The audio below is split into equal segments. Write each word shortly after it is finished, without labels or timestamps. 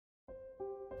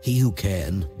He who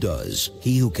can, does.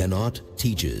 He who cannot,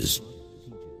 teaches.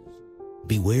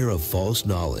 Beware of false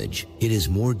knowledge. It is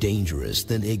more dangerous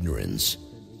than ignorance.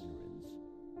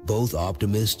 Both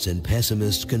optimists and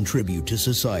pessimists contribute to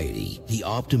society. The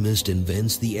optimist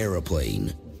invents the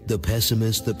aeroplane, the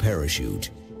pessimist the parachute.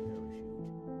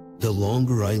 The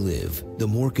longer I live, the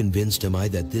more convinced am I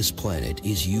that this planet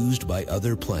is used by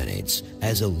other planets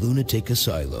as a lunatic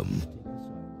asylum.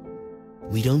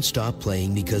 We don't stop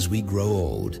playing because we grow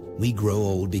old. We grow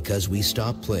old because we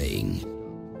stop playing.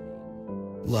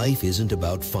 Life isn't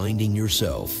about finding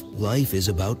yourself. Life is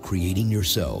about creating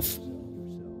yourself.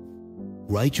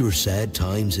 Write your sad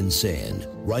times in sand.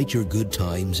 Write your good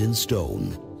times in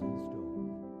stone.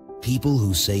 People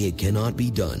who say it cannot be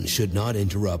done should not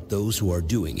interrupt those who are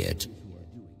doing it.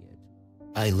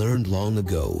 I learned long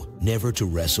ago never to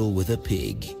wrestle with a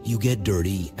pig. You get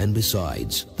dirty, and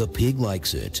besides, the pig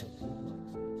likes it.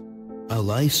 A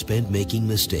life spent making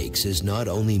mistakes is not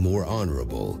only more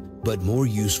honorable, but more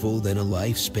useful than a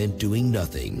life spent doing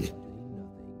nothing.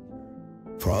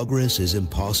 Progress is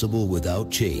impossible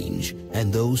without change,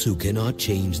 and those who cannot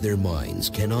change their minds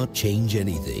cannot change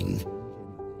anything.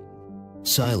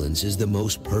 Silence is the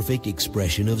most perfect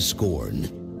expression of scorn.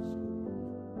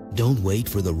 Don't wait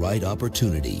for the right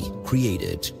opportunity, create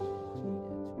it.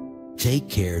 Take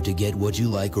care to get what you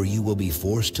like, or you will be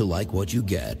forced to like what you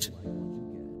get.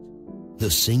 The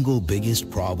single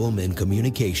biggest problem in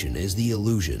communication is the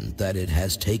illusion that it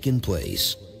has taken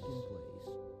place.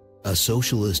 A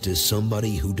socialist is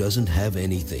somebody who doesn't have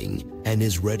anything and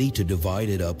is ready to divide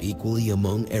it up equally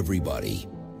among everybody.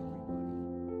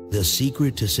 The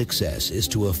secret to success is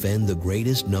to offend the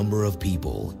greatest number of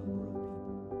people.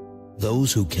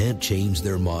 Those who can't change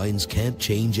their minds can't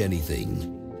change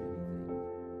anything.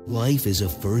 Life is a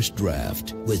first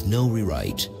draft with no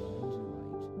rewrite.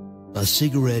 A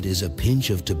cigarette is a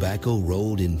pinch of tobacco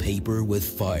rolled in paper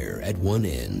with fire at one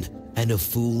end and a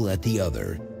fool at the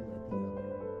other.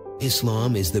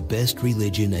 Islam is the best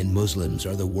religion and Muslims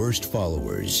are the worst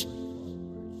followers.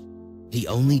 The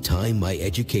only time my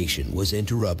education was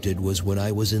interrupted was when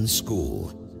I was in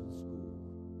school.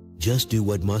 Just do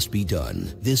what must be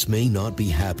done. This may not be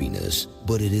happiness,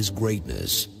 but it is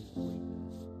greatness.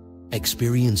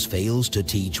 Experience fails to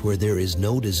teach where there is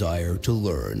no desire to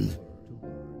learn.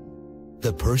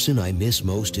 The person I miss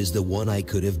most is the one I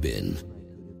could have been.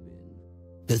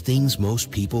 The things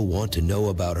most people want to know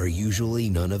about are usually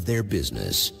none of their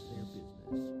business.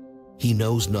 He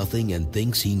knows nothing and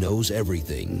thinks he knows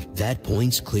everything. That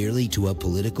points clearly to a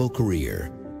political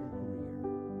career.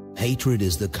 Hatred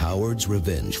is the coward's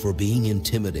revenge for being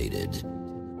intimidated.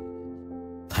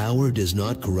 Power does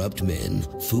not corrupt men.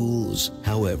 Fools,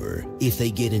 however, if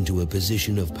they get into a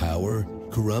position of power,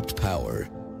 corrupt power.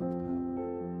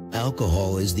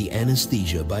 Alcohol is the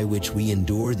anesthesia by which we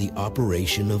endure the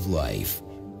operation of life.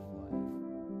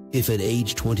 If at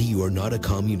age 20 you are not a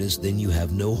communist, then you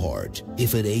have no heart.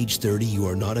 If at age 30 you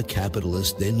are not a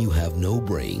capitalist, then you have no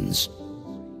brains.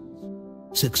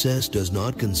 Success does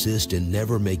not consist in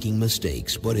never making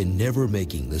mistakes, but in never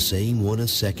making the same one a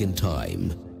second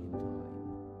time.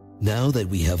 Now that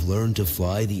we have learned to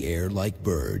fly the air like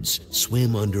birds,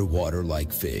 swim underwater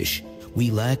like fish,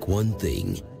 we lack one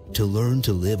thing: to learn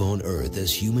to live on earth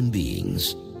as human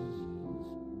beings.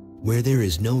 Where there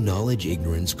is no knowledge,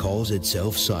 ignorance calls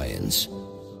itself science.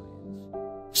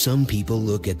 Some people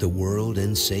look at the world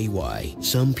and say why.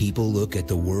 Some people look at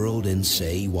the world and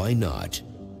say why not.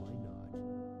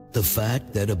 The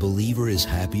fact that a believer is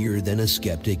happier than a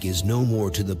skeptic is no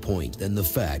more to the point than the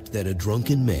fact that a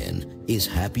drunken man is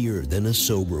happier than a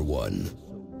sober one.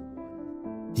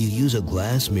 You use a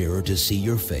glass mirror to see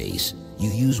your face. You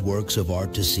use works of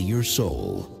art to see your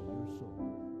soul.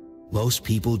 Most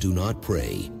people do not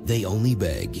pray, they only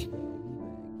beg.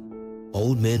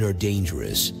 Old men are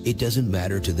dangerous. It doesn't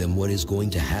matter to them what is going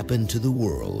to happen to the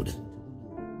world.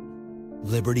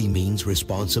 Liberty means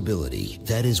responsibility.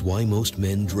 That is why most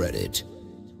men dread it.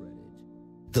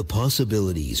 The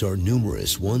possibilities are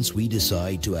numerous once we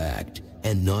decide to act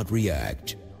and not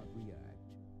react.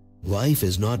 Life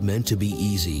is not meant to be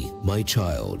easy, my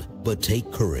child, but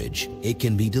take courage. It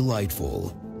can be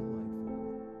delightful.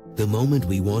 The moment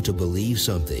we want to believe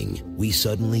something, we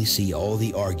suddenly see all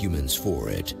the arguments for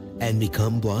it and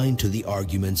become blind to the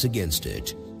arguments against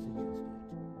it.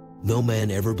 No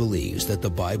man ever believes that the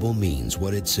Bible means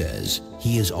what it says.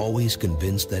 He is always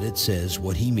convinced that it says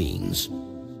what he means.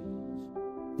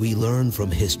 We learn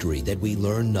from history that we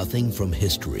learn nothing from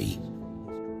history.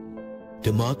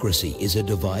 Democracy is a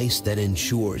device that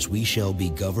ensures we shall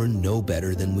be governed no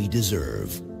better than we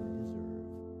deserve.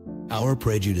 Our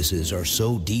prejudices are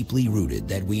so deeply rooted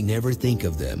that we never think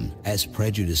of them as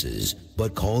prejudices,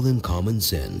 but call them common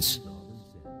sense.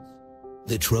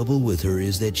 The trouble with her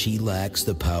is that she lacks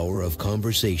the power of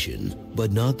conversation,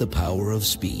 but not the power of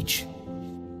speech.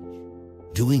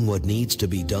 Doing what needs to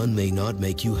be done may not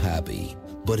make you happy,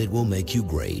 but it will make you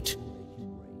great.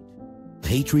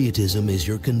 Patriotism is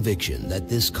your conviction that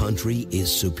this country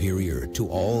is superior to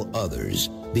all others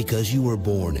because you were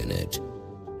born in it.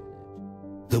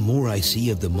 The more I see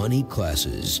of the moneyed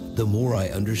classes, the more I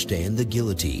understand the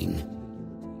guillotine.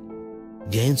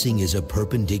 Dancing is a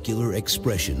perpendicular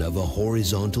expression of a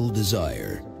horizontal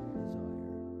desire.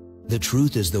 The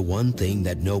truth is the one thing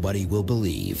that nobody will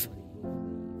believe.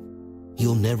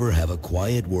 You'll never have a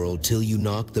quiet world till you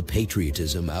knock the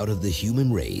patriotism out of the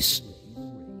human race.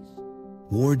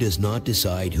 War does not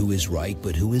decide who is right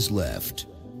but who is left.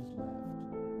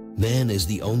 Man is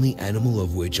the only animal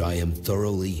of which I am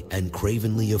thoroughly and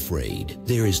cravenly afraid.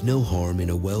 There is no harm in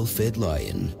a well-fed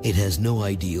lion. It has no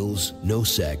ideals, no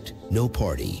sect, no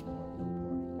party.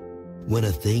 When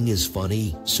a thing is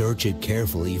funny, search it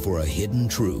carefully for a hidden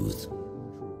truth.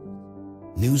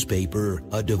 Newspaper,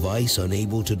 a device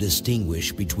unable to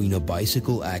distinguish between a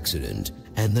bicycle accident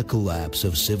and the collapse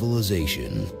of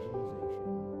civilization.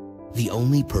 The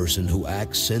only person who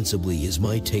acts sensibly is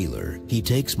my tailor. He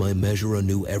takes my measure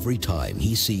anew every time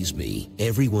he sees me.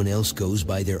 Everyone else goes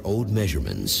by their old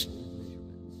measurements.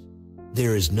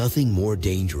 There is nothing more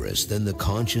dangerous than the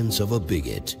conscience of a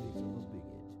bigot.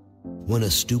 When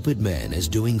a stupid man is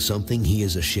doing something he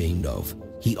is ashamed of,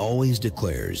 he always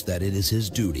declares that it is his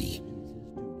duty.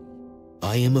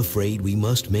 I am afraid we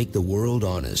must make the world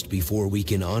honest before we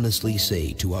can honestly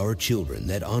say to our children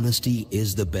that honesty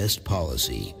is the best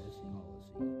policy.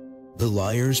 The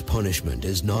liar's punishment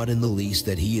is not in the least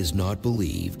that he is not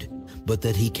believed, but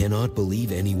that he cannot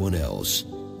believe anyone else.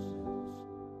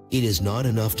 It is not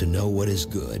enough to know what is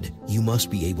good, you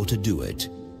must be able to do it.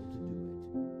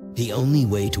 The only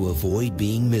way to avoid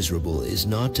being miserable is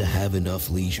not to have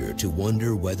enough leisure to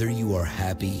wonder whether you are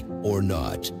happy or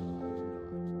not.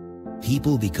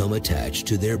 People become attached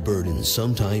to their burdens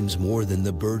sometimes more than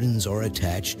the burdens are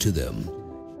attached to them.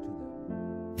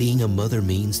 Being a mother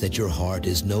means that your heart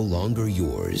is no longer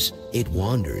yours. It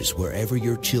wanders wherever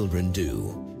your children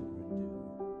do.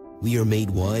 We are made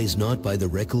wise not by the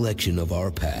recollection of our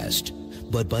past,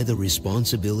 but by the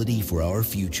responsibility for our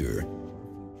future.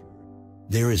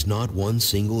 There is not one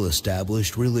single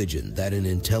established religion that an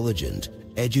intelligent,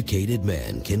 educated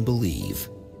man can believe.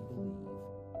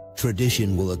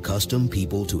 Tradition will accustom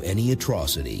people to any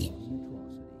atrocity.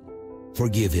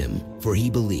 Forgive him, for he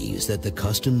believes that the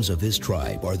customs of his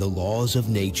tribe are the laws of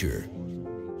nature.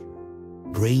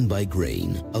 Grain by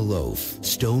grain, a loaf,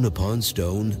 stone upon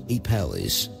stone, a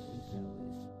palace.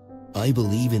 I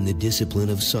believe in the discipline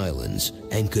of silence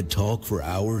and could talk for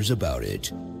hours about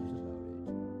it.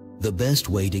 The best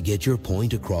way to get your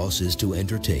point across is to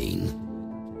entertain.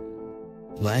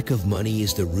 Lack of money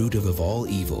is the root of all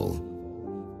evil.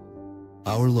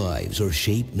 Our lives are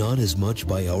shaped not as much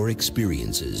by our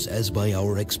experiences as by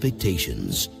our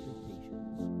expectations.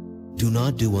 Do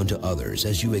not do unto others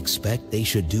as you expect they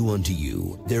should do unto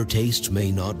you. Their tastes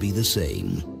may not be the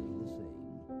same.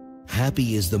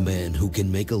 Happy is the man who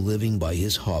can make a living by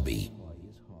his hobby.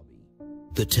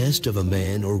 The test of a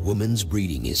man or woman's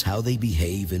breeding is how they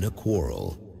behave in a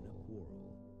quarrel.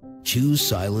 Choose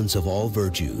silence of all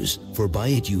virtues, for by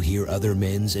it you hear other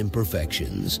men's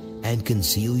imperfections, and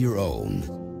conceal your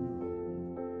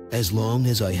own. As long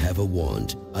as I have a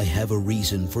want, I have a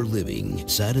reason for living.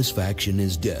 Satisfaction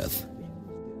is death.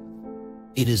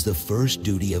 It is the first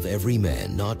duty of every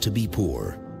man not to be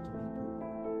poor.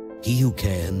 He who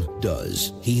can,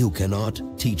 does. He who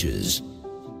cannot, teaches.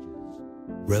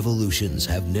 Revolutions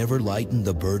have never lightened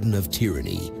the burden of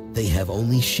tyranny. They have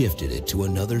only shifted it to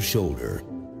another shoulder.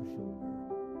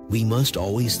 We must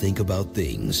always think about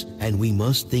things, and we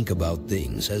must think about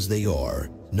things as they are,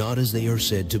 not as they are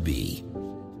said to be.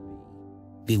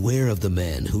 Beware of the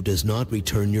man who does not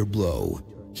return your blow.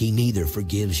 He neither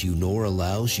forgives you nor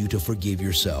allows you to forgive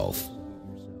yourself.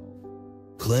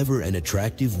 Clever and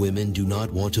attractive women do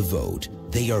not want to vote.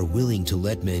 They are willing to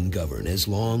let men govern as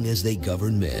long as they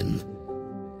govern men.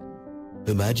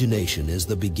 Imagination is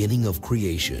the beginning of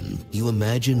creation. You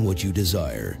imagine what you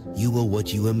desire, you will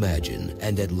what you imagine,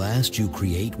 and at last you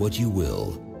create what you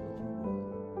will.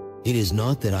 It is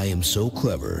not that I am so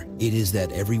clever, it is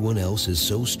that everyone else is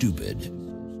so stupid.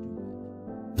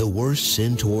 The worst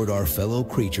sin toward our fellow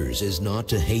creatures is not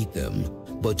to hate them,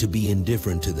 but to be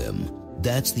indifferent to them.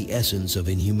 That's the essence of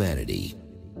inhumanity.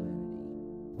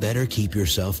 Better keep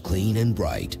yourself clean and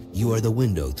bright. You are the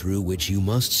window through which you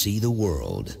must see the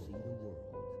world.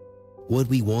 What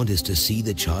we want is to see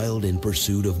the child in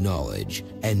pursuit of knowledge,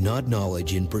 and not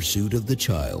knowledge in pursuit of the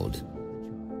child.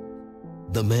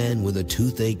 The man with a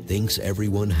toothache thinks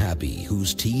everyone happy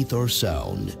whose teeth are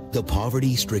sound. The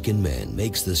poverty-stricken man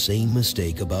makes the same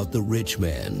mistake about the rich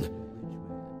man.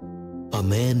 A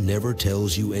man never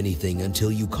tells you anything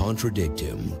until you contradict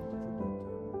him.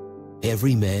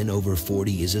 Every man over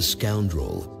 40 is a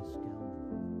scoundrel.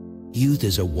 Youth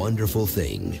is a wonderful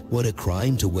thing. What a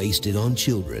crime to waste it on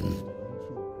children.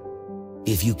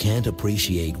 If you can't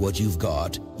appreciate what you've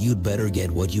got, you'd better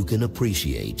get what you can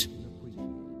appreciate.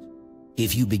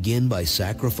 If you begin by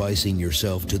sacrificing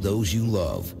yourself to those you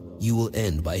love, you will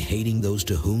end by hating those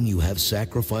to whom you have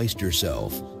sacrificed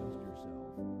yourself.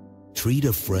 Treat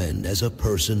a friend as a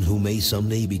person who may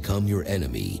someday become your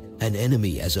enemy, an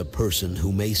enemy as a person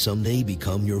who may someday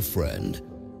become your friend.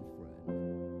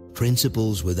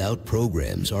 Principles without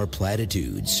programs are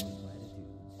platitudes.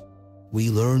 We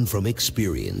learn from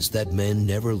experience that men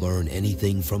never learn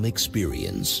anything from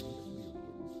experience.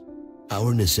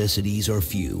 Our necessities are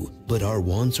few, but our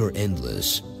wants are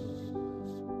endless.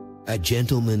 A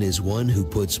gentleman is one who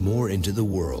puts more into the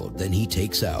world than he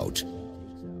takes out.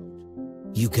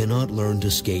 You cannot learn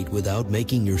to skate without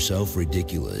making yourself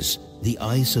ridiculous. The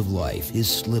ice of life is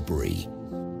slippery.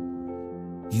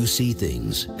 You see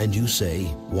things and you say,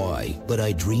 "Why? But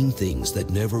I dream things that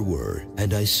never were,"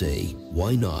 and I say,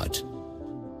 "Why not?"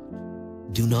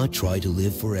 Do not try to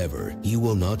live forever. You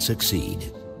will not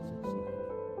succeed.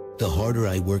 The harder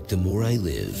I work, the more I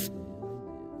live.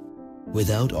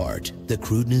 Without art, the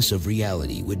crudeness of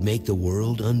reality would make the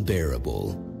world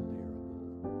unbearable.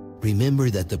 Remember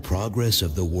that the progress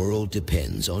of the world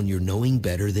depends on your knowing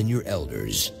better than your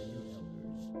elders.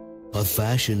 A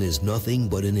fashion is nothing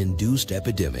but an induced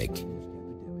epidemic.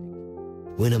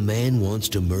 When a man wants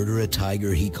to murder a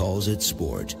tiger, he calls it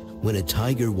sport. When a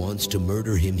tiger wants to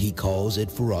murder him, he calls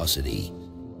it ferocity.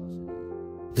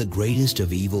 The greatest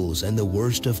of evils and the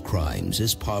worst of crimes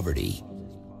is poverty.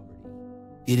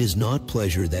 It is not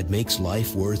pleasure that makes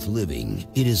life worth living.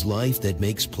 It is life that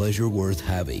makes pleasure worth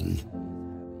having.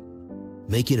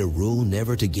 Make it a rule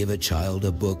never to give a child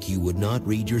a book you would not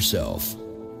read yourself.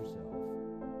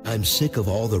 I'm sick of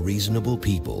all the reasonable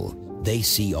people. They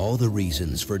see all the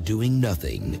reasons for doing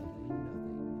nothing.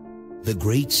 The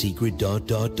great secret ...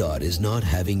 is not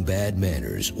having bad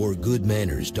manners or good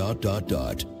manners ...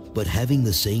 but having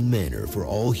the same manner for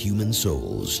all human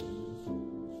souls.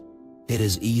 It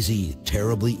is easy,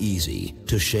 terribly easy,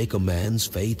 to shake a man's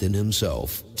faith in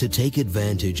himself. To take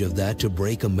advantage of that to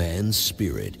break a man's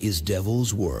spirit is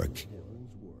devil's work.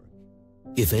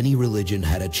 If any religion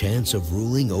had a chance of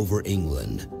ruling over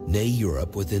England, nay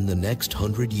Europe, within the next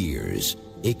 100 years,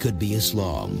 it could be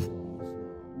Islam.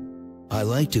 I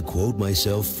like to quote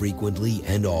myself frequently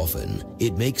and often.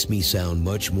 It makes me sound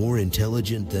much more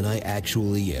intelligent than I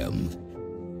actually am.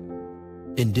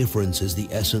 Indifference is the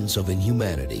essence of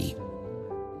inhumanity.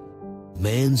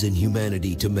 Man's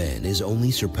inhumanity to man is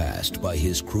only surpassed by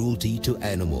his cruelty to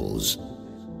animals.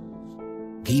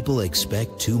 People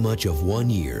expect too much of 1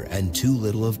 year and too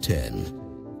little of 10.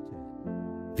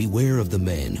 Beware of the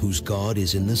man whose God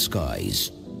is in the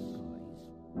skies.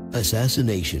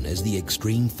 Assassination is the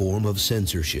extreme form of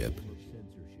censorship.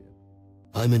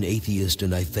 I'm an atheist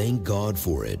and I thank God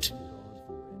for it.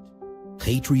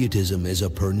 Patriotism is a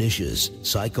pernicious,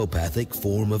 psychopathic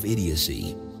form of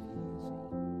idiocy.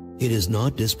 It is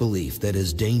not disbelief that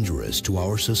is dangerous to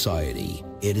our society,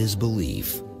 it is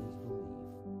belief.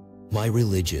 My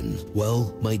religion,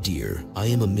 well, my dear, I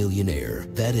am a millionaire.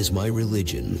 That is my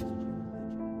religion.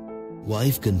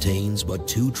 Life contains but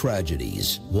two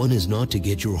tragedies. One is not to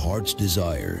get your heart's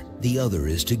desire, the other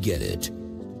is to get it.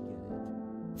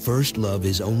 First love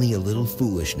is only a little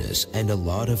foolishness and a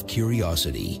lot of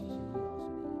curiosity.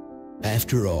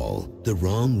 After all, the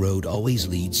wrong road always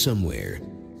leads somewhere.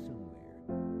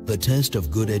 The test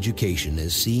of good education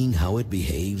is seeing how it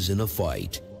behaves in a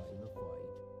fight.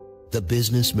 The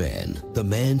businessman, the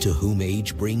man to whom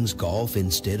age brings golf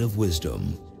instead of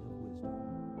wisdom.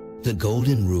 The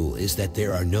golden rule is that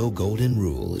there are no golden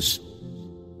rules.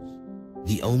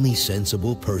 The only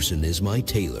sensible person is my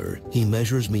tailor. He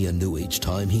measures me anew each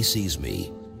time he sees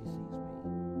me.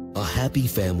 A happy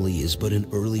family is but an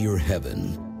earlier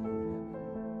heaven.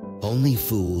 Only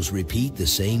fools repeat the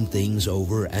same things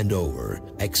over and over,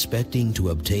 expecting to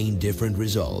obtain different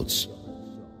results.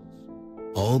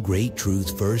 All great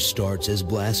truth first starts as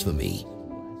blasphemy.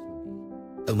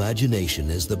 Imagination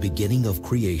is the beginning of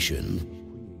creation.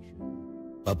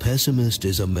 A pessimist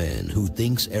is a man who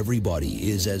thinks everybody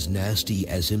is as nasty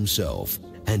as himself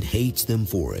and hates them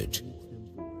for it.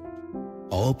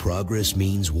 All progress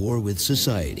means war with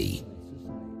society.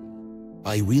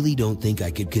 I really don't think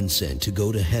I could consent to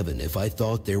go to heaven if I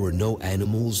thought there were no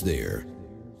animals there.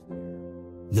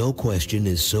 No question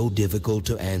is so difficult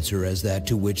to answer as that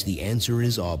to which the answer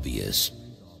is obvious.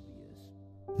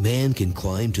 Man can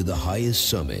climb to the highest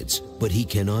summits, but he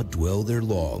cannot dwell there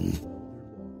long.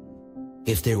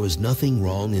 If there was nothing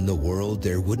wrong in the world,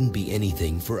 there wouldn't be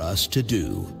anything for us to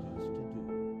do.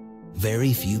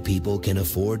 Very few people can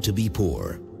afford to be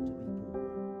poor.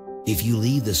 If you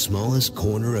leave the smallest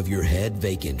corner of your head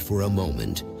vacant for a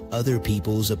moment, other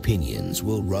people's opinions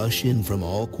will rush in from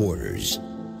all quarters.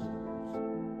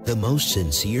 The most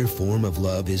sincere form of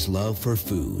love is love for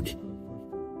food.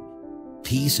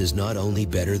 Peace is not only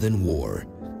better than war,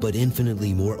 but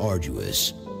infinitely more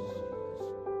arduous.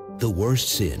 The worst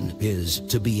sin is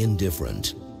to be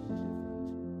indifferent.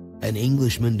 An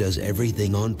Englishman does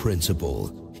everything on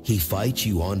principle. He fights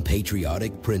you on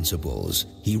patriotic principles.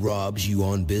 He robs you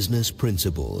on business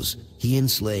principles. He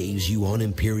enslaves you on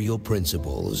imperial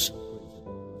principles.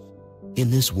 In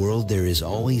this world, there is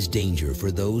always danger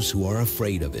for those who are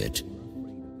afraid of it.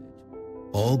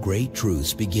 All great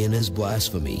truths begin as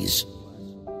blasphemies.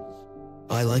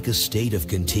 I like a state of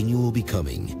continual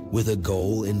becoming, with a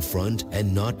goal in front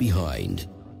and not behind.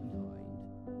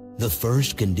 The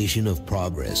first condition of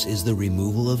progress is the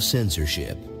removal of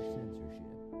censorship.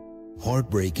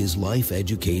 Heartbreak is life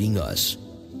educating us.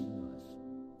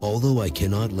 Although I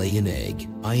cannot lay an egg,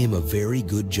 I am a very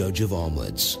good judge of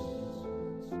omelets.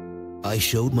 I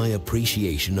showed my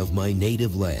appreciation of my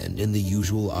native land in the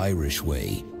usual Irish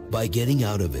way, by getting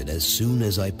out of it as soon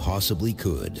as I possibly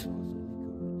could.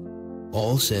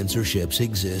 All censorships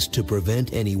exist to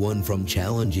prevent anyone from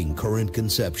challenging current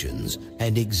conceptions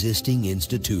and existing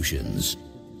institutions.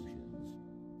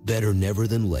 Better never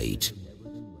than late.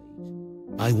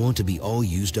 I want to be all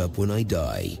used up when I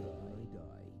die.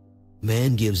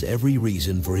 Man gives every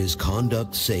reason for his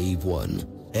conduct save one,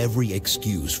 every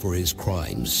excuse for his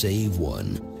crimes save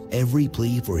one, every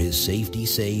plea for his safety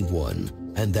save one,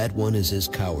 and that one is his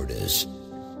cowardice.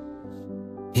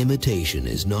 Imitation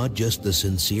is not just the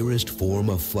sincerest form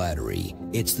of flattery,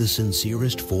 it's the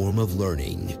sincerest form of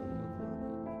learning.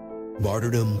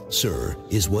 Martyrdom, sir,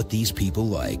 is what these people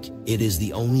like. It is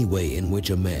the only way in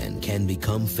which a man can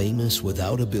become famous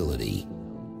without ability.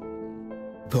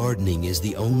 Gardening is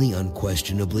the only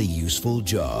unquestionably useful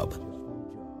job.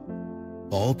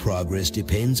 All progress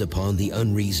depends upon the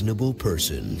unreasonable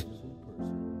person.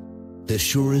 The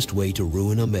surest way to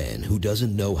ruin a man who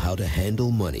doesn't know how to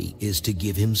handle money is to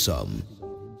give him some.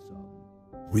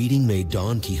 Reading made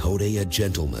Don Quixote a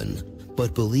gentleman,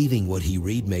 but believing what he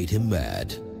read made him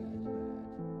mad.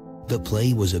 The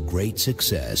play was a great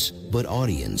success, but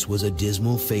audience was a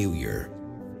dismal failure.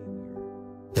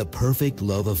 The perfect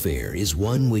love affair is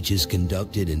one which is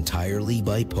conducted entirely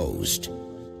by post.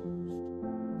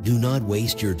 Do not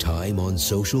waste your time on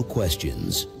social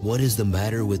questions. What is the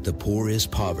matter with the poor is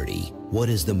poverty. What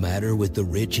is the matter with the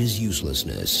rich is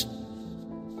uselessness.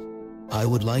 I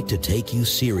would like to take you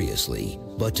seriously,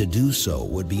 but to do so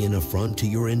would be an affront to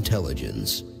your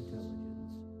intelligence.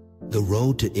 The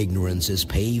road to ignorance is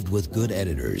paved with good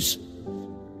editors.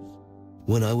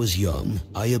 When I was young,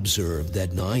 I observed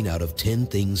that 9 out of 10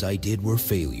 things I did were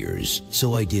failures,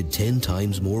 so I did 10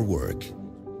 times more work.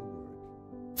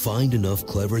 Find enough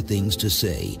clever things to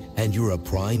say, and you're a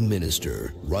prime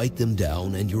minister. Write them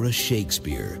down, and you're a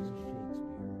Shakespeare.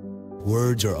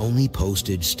 Words are only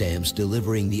postage stamps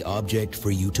delivering the object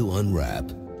for you to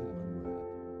unwrap.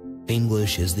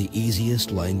 English is the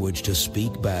easiest language to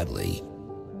speak badly.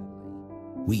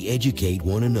 We educate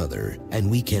one another, and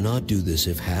we cannot do this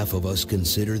if half of us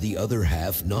consider the other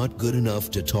half not good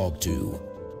enough to talk to.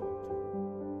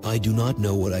 I do not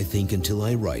know what I think until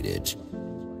I write it.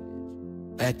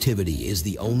 Activity is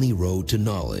the only road to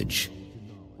knowledge.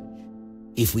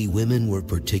 If we women were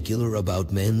particular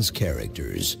about men's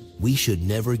characters, we should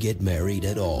never get married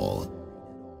at all.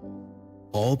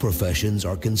 All professions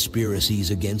are conspiracies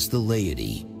against the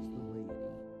laity.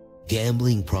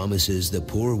 Gambling promises the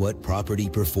poor what property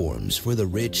performs, for the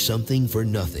rich something for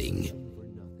nothing.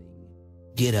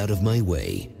 Get out of my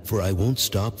way, for I won't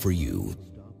stop for you.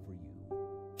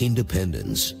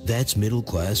 Independence, that's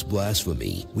middle-class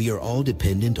blasphemy. We are all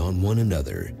dependent on one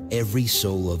another, every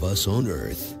soul of us on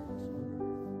earth.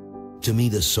 To me,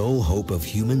 the sole hope of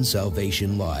human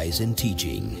salvation lies in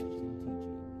teaching.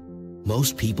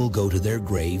 Most people go to their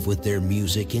grave with their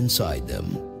music inside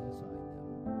them.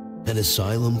 An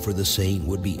asylum for the sane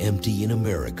would be empty in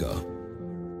America.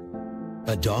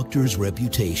 A doctor's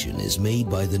reputation is made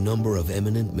by the number of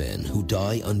eminent men who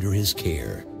die under his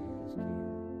care.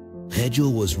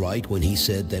 Hegel was right when he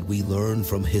said that we learn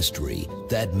from history,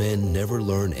 that men never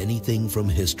learn anything from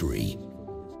history.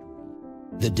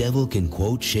 The devil can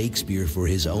quote Shakespeare for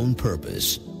his own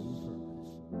purpose.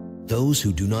 Those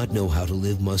who do not know how to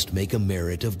live must make a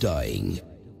merit of dying.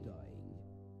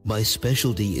 My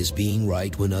specialty is being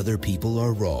right when other people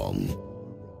are wrong.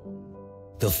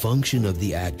 The function of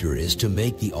the actor is to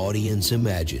make the audience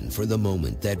imagine for the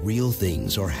moment that real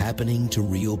things are happening to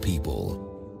real people.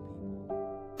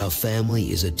 A family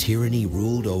is a tyranny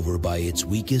ruled over by its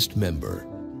weakest member.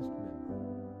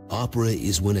 Opera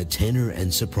is when a tenor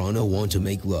and soprano want to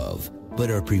make love,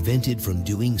 but are prevented from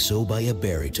doing so by a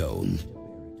baritone.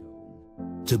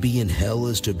 To be in hell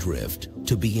is to drift,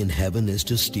 to be in heaven is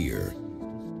to steer.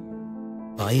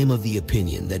 I am of the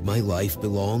opinion that my life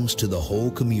belongs to the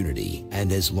whole community,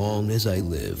 and as long as I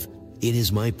live, it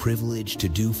is my privilege to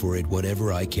do for it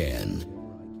whatever I can.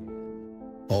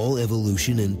 All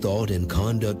evolution in thought and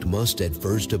conduct must at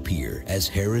first appear as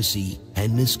heresy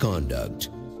and misconduct.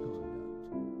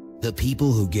 The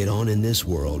people who get on in this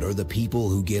world are the people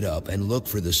who get up and look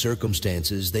for the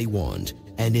circumstances they want,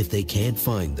 and if they can't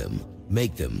find them,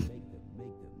 make them.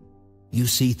 You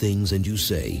see things and you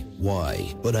say,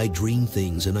 why? But I dream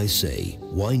things and I say,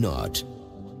 why not?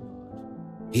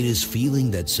 It is feeling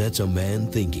that sets a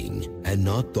man thinking, and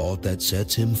not thought that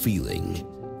sets him feeling.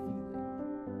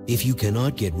 If you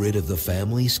cannot get rid of the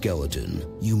family skeleton,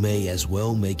 you may as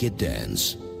well make it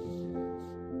dance.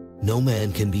 No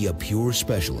man can be a pure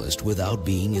specialist without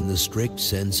being in the strict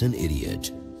sense an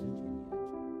idiot.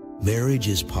 Marriage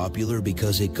is popular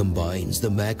because it combines the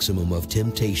maximum of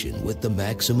temptation with the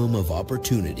maximum of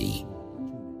opportunity.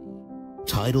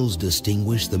 Titles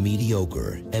distinguish the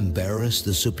mediocre, embarrass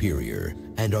the superior,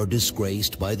 and are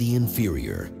disgraced by the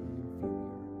inferior.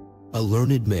 A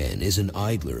learned man is an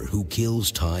idler who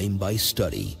kills time by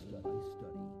study.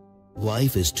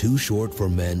 Life is too short for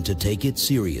men to take it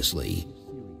seriously.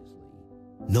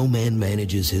 No man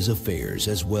manages his affairs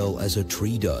as well as a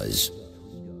tree does.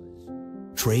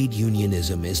 Trade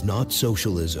unionism is not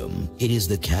socialism, it is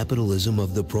the capitalism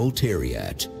of the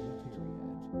proletariat.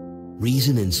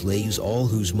 Reason enslaves all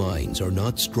whose minds are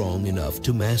not strong enough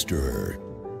to master her.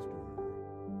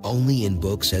 Only in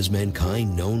books has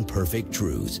mankind known perfect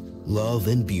truth, love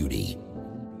and beauty.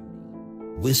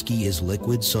 Whiskey is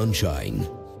liquid sunshine.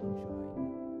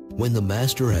 When the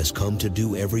master has come to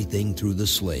do everything through the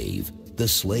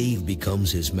slave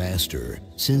becomes his master,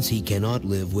 since he cannot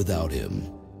live without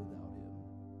him.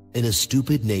 In a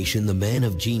stupid nation, the man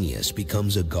of genius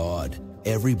becomes a god.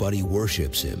 Everybody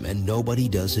worships him and nobody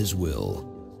does his will.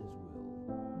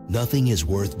 Nothing is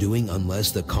worth doing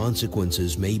unless the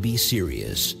consequences may be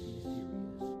serious.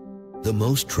 The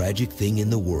most tragic thing in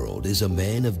the world is a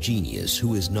man of genius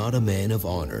who is not a man of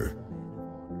honor.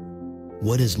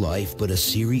 What is life but a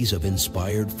series of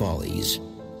inspired follies?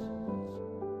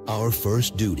 Our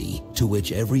first duty, to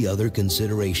which every other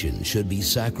consideration should be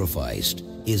sacrificed,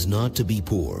 is not to be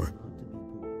poor.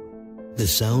 The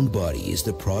sound body is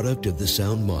the product of the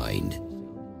sound mind.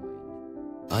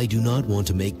 I do not want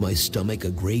to make my stomach a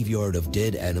graveyard of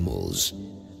dead animals.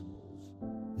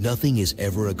 Nothing is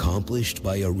ever accomplished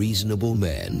by a reasonable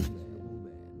man.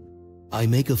 I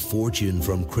make a fortune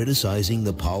from criticizing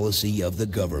the policy of the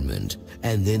government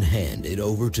and then hand it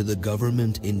over to the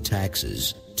government in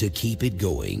taxes to keep it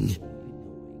going.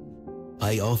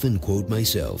 I often quote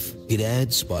myself. It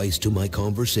adds spice to my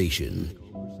conversation.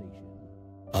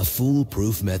 A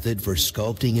foolproof method for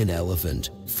sculpting an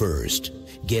elephant. First,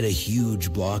 get a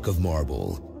huge block of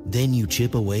marble. Then you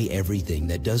chip away everything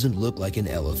that doesn't look like an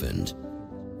elephant.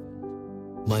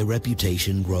 My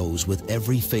reputation grows with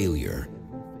every failure.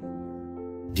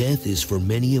 Death is for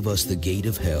many of us the gate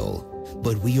of hell,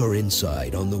 but we are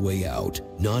inside on the way out,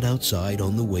 not outside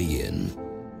on the way in.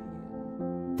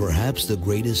 Perhaps the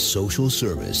greatest social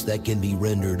service that can be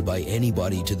rendered by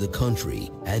anybody to the country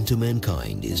and to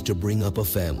mankind is to bring up a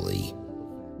family.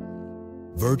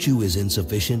 Virtue is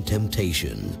insufficient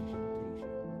temptation.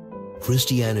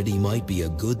 Christianity might be a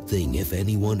good thing if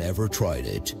anyone ever tried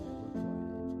it.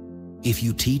 If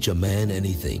you teach a man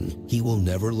anything, he will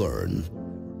never learn.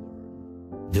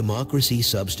 Democracy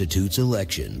substitutes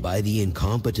election by the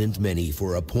incompetent many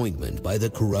for appointment by the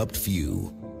corrupt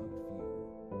few.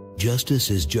 Justice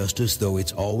is justice, though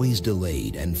it's always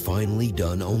delayed and finally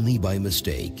done only by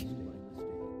mistake.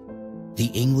 The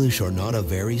English are not a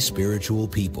very spiritual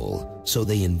people, so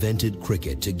they invented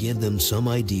cricket to give them some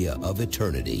idea of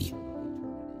eternity.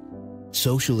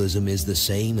 Socialism is the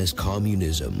same as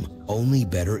communism, only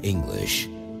better English.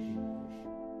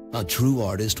 A true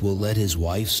artist will let his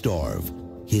wife starve,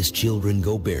 his children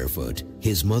go barefoot,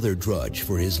 his mother drudge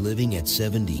for his living at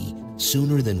 70,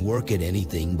 sooner than work at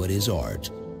anything but his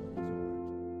art.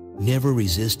 Never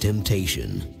resist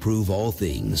temptation, prove all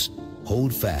things,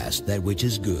 hold fast that which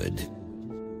is good.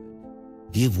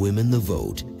 Give women the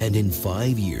vote, and in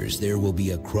 5 years there will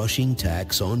be a crushing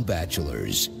tax on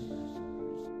bachelors.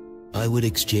 I would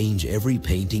exchange every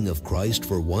painting of Christ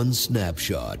for one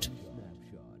snapshot.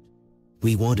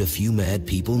 We want a few mad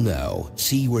people now.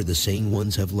 See where the sane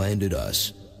ones have landed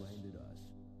us.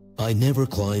 I never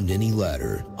climbed any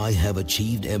ladder. I have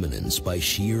achieved eminence by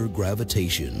sheer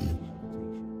gravitation.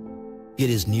 It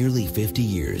is nearly 50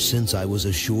 years since I was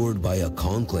assured by a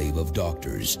conclave of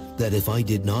doctors that if I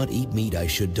did not eat meat I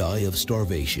should die of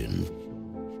starvation.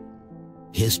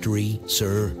 History,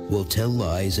 sir, will tell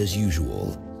lies as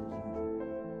usual.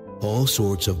 All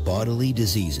sorts of bodily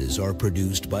diseases are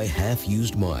produced by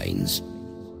half-used minds.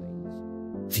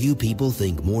 Few people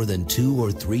think more than 2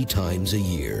 or 3 times a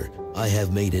year. I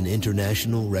have made an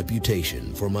international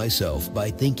reputation for myself by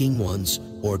thinking once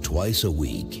or twice a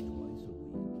week.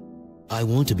 I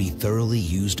want to be thoroughly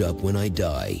used up when I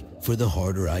die, for the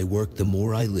harder I work, the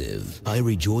more I live. I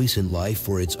rejoice in life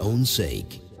for its own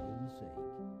sake.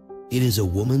 It is a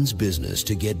woman's business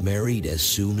to get married as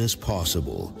soon as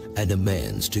possible, and a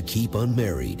man's to keep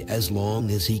unmarried as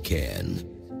long as he can.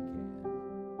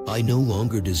 I no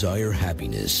longer desire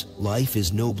happiness. Life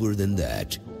is nobler than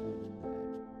that.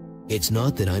 It's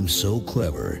not that I'm so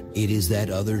clever, it is that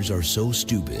others are so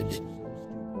stupid.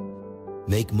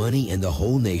 Make money and the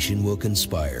whole nation will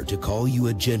conspire to call you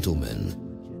a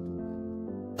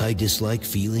gentleman. I dislike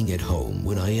feeling at home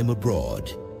when I am abroad.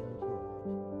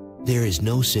 There is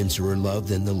no sincerer love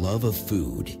than the love of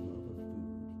food.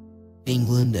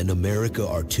 England and America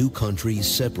are 2 countries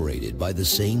separated by the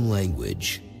same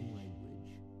language.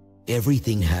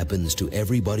 Everything happens to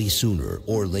everybody sooner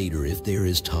or later if there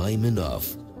is time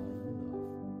enough.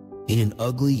 In an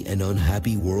ugly and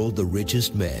unhappy world, the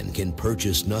richest man can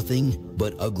purchase nothing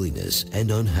but ugliness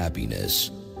and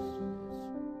unhappiness.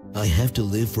 I have to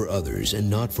live for others and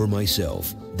not for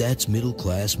myself. That's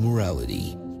middle-class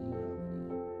morality.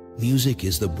 Music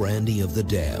is the brandy of the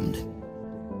damned.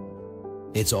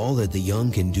 It's all that the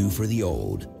young can do for the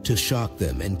old, to shock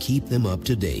them and keep them up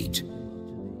to date.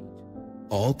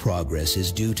 All progress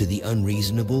is due to the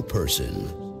unreasonable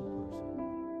person.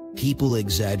 People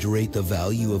exaggerate the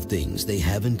value of things they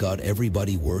haven't got.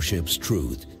 Everybody worships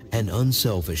truth and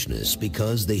unselfishness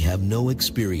because they have no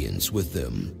experience with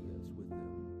them.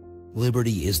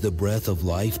 Liberty is the breath of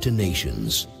life to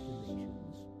nations.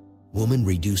 Woman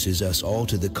reduces us all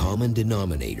to the common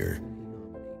denominator.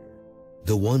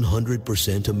 The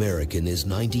 100% American is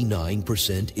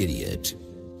 99% idiot.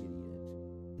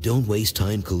 Don't waste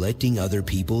time collecting other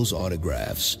people's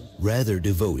autographs. Rather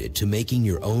devote it to making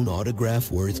your own autograph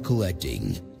worth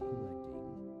collecting.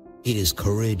 It is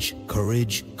courage,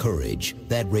 courage, courage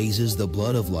that raises the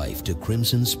blood of life to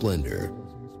crimson splendor.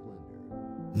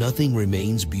 Nothing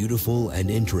remains beautiful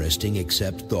and interesting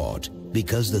except thought,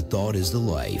 because the thought is the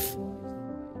life.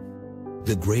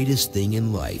 The greatest thing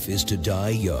in life is to die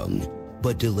young,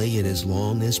 but delay it as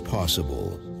long as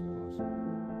possible.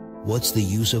 What's the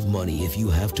use of money if you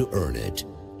have to earn it?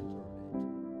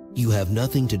 You have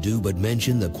nothing to do but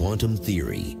mention the quantum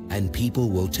theory, and people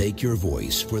will take your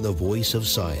voice for the voice of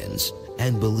science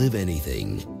and believe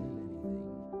anything.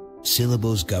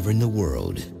 Syllables govern the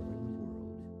world.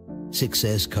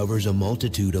 Success covers a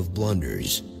multitude of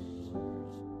blunders.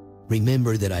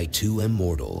 Remember that I too am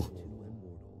mortal.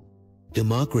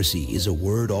 Democracy is a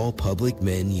word all public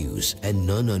men use and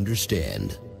none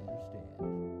understand.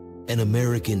 An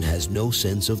American has no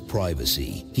sense of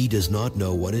privacy. He does not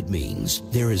know what it means.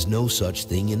 There is no such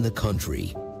thing in the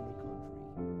country.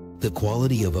 The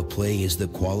quality of a play is the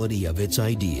quality of its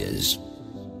ideas.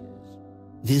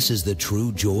 This is the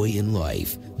true joy in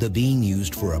life, the being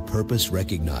used for a purpose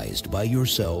recognized by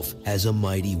yourself as a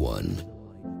mighty one.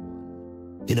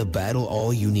 In a battle,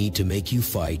 all you need to make you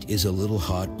fight is a little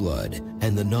hot blood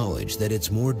and the knowledge that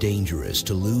it's more dangerous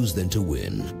to lose than to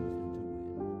win.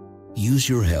 Use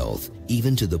your health,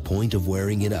 even to the point of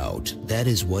wearing it out. That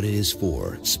is what it is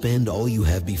for. Spend all you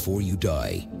have before you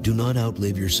die. Do not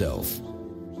outlive yourself.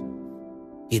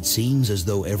 It seems as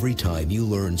though every time you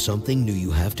learn something new,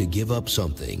 you have to give up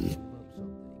something.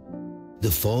 The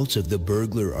faults of the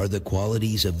burglar are the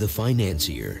qualities of the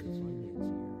financier.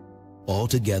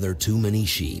 Altogether too many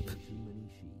sheep.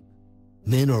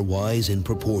 Men are wise in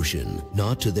proportion,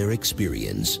 not to their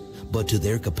experience, but to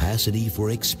their capacity for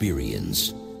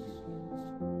experience.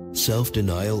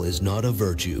 Self-denial is not a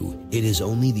virtue, it is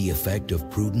only the effect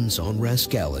of prudence on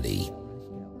rascality.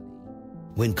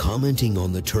 When commenting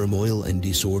on the turmoil and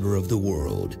disorder of the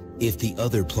world, if the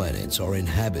other planets are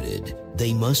inhabited,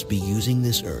 they must be using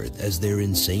this earth as their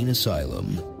insane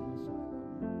asylum.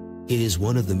 It is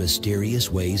one of the mysterious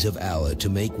ways of Allah to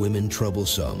make women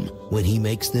troublesome when He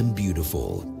makes them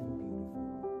beautiful.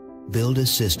 Build a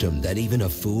system that even a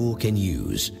fool can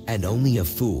use, and only a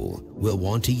fool will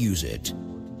want to use it.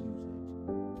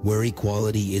 Where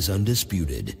equality is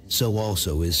undisputed, so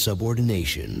also is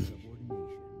subordination.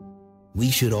 We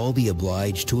should all be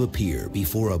obliged to appear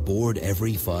before a board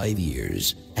every 5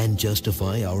 years and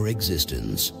justify our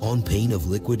existence on pain of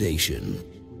liquidation.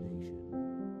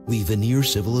 We veneer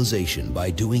civilization by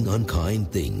doing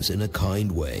unkind things in a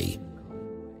kind way.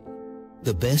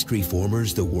 The best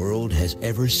reformers the world has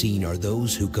ever seen are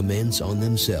those who commence on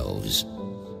themselves.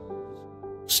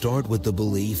 Start with the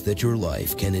belief that your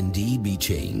life can indeed be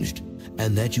changed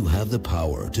and that you have the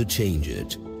power to change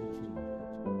it.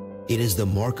 It is the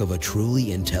mark of a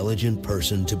truly intelligent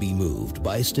person to be moved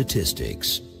by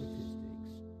statistics.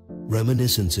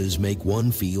 Reminiscences make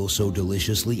one feel so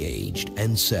deliciously aged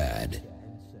and sad.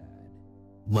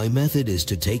 My method is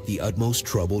to take the utmost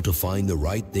trouble to find the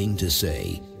right thing to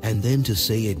say, and then to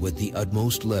say it with the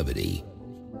utmost levity.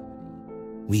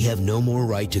 We have no more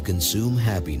right to consume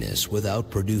happiness without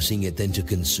producing it than to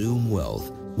consume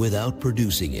wealth without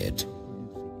producing it.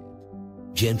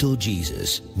 Gentle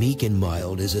Jesus, meek and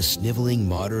mild, is a sniveling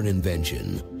modern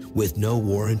invention with no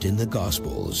warrant in the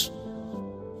Gospels.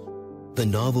 The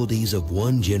novelties of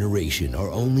one generation are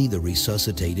only the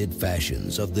resuscitated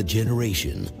fashions of the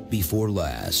generation before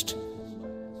last.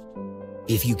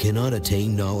 If you cannot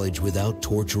attain knowledge without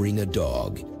torturing a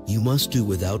dog, you must do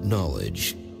without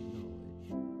knowledge.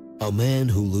 A man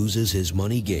who loses his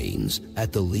money gains,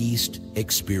 at the least,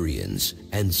 experience,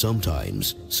 and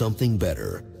sometimes something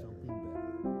better.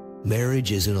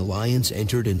 Marriage is an alliance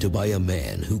entered into by a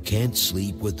man who can't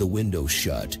sleep with the window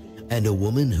shut and a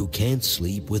woman who can't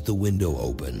sleep with the window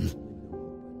open.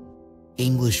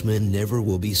 Englishmen never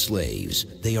will be slaves.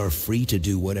 They are free to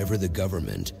do whatever the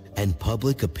government and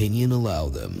public opinion allow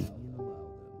them.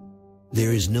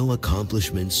 There is no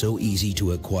accomplishment so easy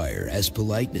to acquire as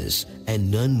politeness,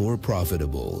 and none more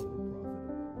profitable.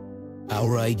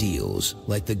 Our ideals,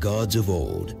 like the gods of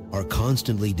old, are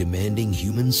constantly demanding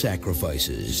human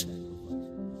sacrifices.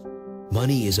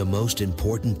 Money is a most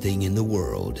important thing in the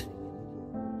world.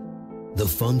 The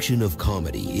function of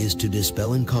comedy is to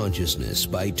dispel unconsciousness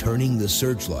by turning the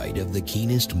searchlight of the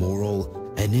keenest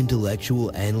moral and intellectual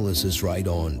analysis right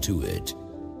on to it.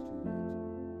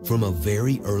 From a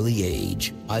very early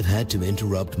age, I've had to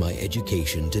interrupt my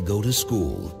education to go to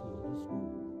school.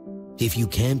 If you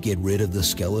can't get rid of the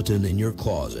skeleton in your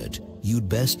closet, you'd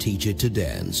best teach it to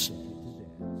dance.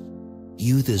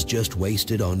 Youth is just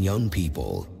wasted on young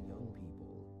people.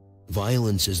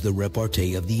 Violence is the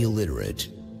repartee of the illiterate.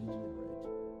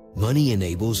 Money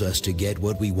enables us to get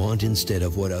what we want instead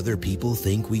of what other people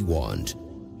think we want.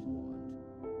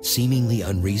 Seemingly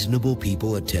unreasonable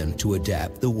people attempt to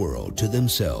adapt the world to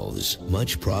themselves.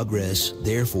 Much progress,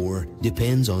 therefore,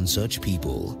 depends on such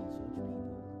people.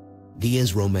 Be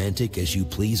as romantic as you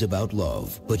please about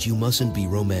love, but you mustn't be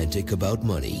romantic about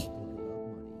money.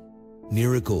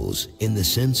 Miracles, in the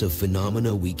sense of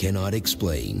phenomena we cannot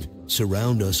explain,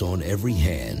 surround us on every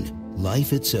hand.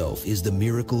 Life itself is the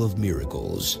miracle of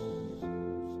miracles.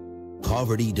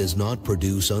 Poverty does not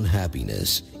produce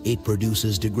unhappiness, it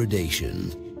produces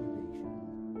degradation.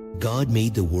 God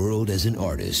made the world as an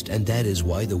artist, and that is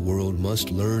why the world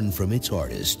must learn from its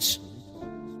artists.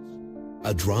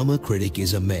 A drama critic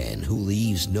is a man who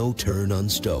leaves no turn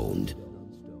unstoned.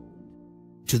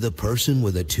 To the person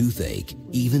with a toothache,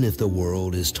 even if the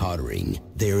world is tottering,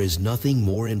 there is nothing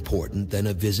more important than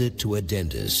a visit to a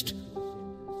dentist.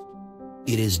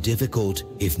 It is difficult,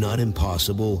 if not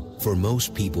impossible, for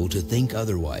most people to think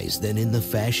otherwise than in the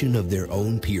fashion of their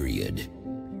own period.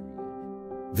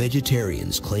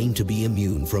 Vegetarians claim to be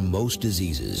immune from most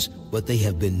diseases, but they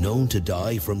have been known to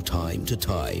die from time to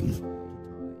time.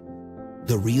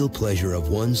 The real pleasure of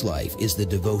one's life is the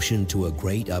devotion to a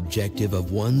great objective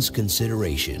of one's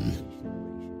consideration.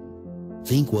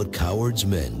 Think what cowards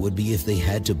men would be if they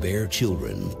had to bear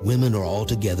children. Women are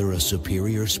altogether a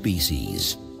superior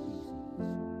species.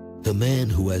 The man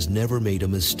who has never made a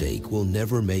mistake will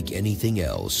never make anything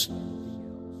else.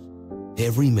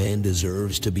 Every man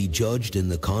deserves to be judged in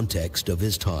the context of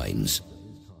his times.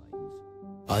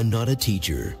 I'm not a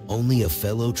teacher, only a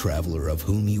fellow traveler of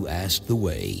whom you ask the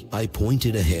way. I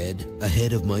pointed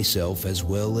ahead of myself as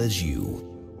well as you.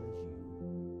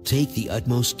 Take the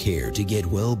utmost care to get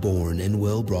well born and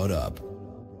well brought up.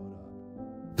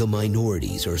 The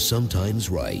minorities are sometimes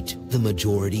right, the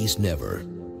majorities never.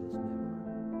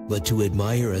 But to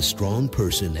admire a strong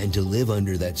person and to live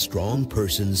under that strong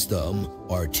person's thumb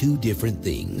are two different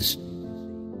things.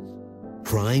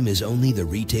 Crime is only the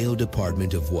retail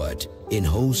department of what, in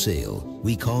wholesale,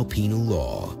 we call penal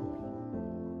law.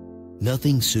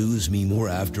 Nothing soothes me more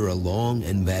after a long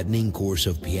and maddening course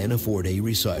of pianoforte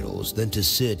recitals than to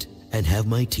sit and have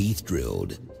my teeth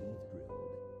drilled.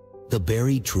 The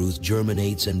buried truth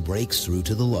germinates and breaks through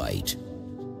to the light.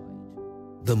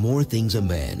 The more things a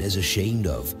man is ashamed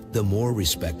of, the more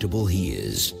respectable he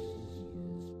is.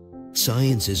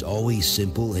 Science is always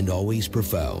simple and always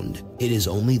profound. It is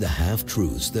only the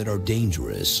half-truths that are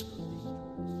dangerous.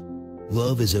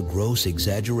 Love is a gross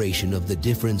exaggeration of the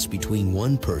difference between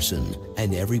one person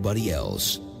and everybody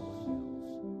else.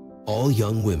 All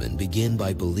young women begin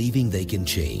by believing they can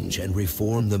change and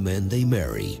reform the men they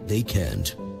marry. They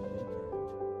can't.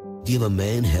 Give a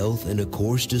man health and a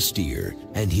course to steer,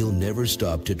 and he'll never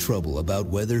stop to trouble about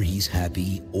whether he's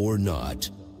happy or not.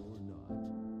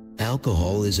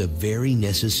 Alcohol is a very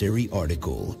necessary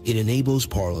article. It enables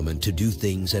Parliament to do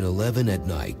things at 11 at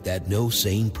night that no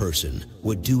sane person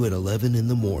would do at 11 in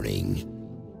the morning.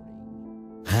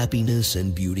 Happiness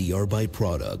and beauty are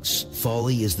byproducts.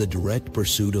 Folly is the direct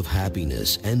pursuit of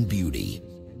happiness and beauty.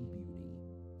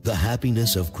 The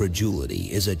happiness of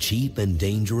credulity is a cheap and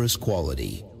dangerous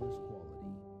quality.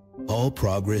 All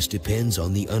progress depends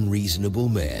on the unreasonable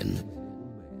man.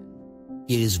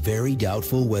 It is very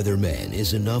doubtful whether man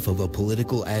is enough of a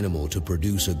political animal to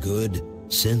produce a good,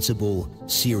 sensible,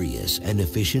 serious, and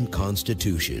efficient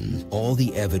constitution. All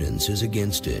the evidence is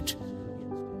against it.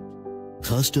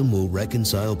 Custom will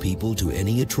reconcile people to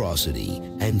any atrocity,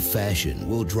 and fashion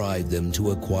will drive them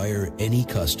to acquire any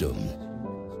custom.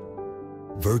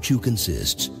 Virtue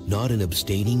consists not in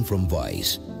abstaining from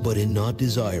vice, but in not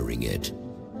desiring it.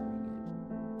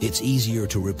 It's easier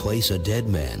to replace a dead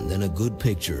man than a good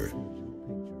picture.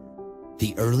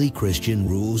 The early Christian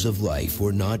rules of life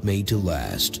were not made to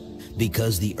last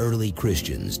because the early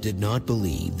Christians did not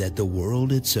believe that the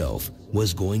world itself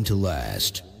was going to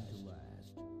last.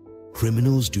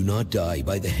 Criminals do not die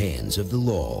by the hands of the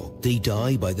law. They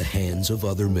die by the hands of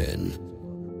other men.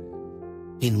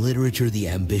 In literature, the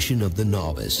ambition of the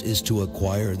novice is to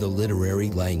acquire the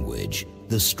literary language.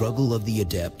 The struggle of the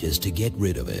adept is to get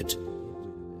rid of it.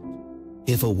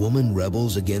 If a woman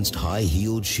rebels against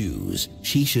high-heeled shoes,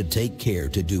 she should take care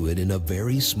to do it in a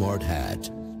very smart hat.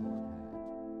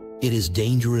 It is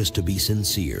dangerous to be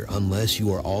sincere unless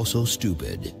you are also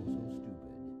stupid.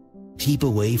 Keep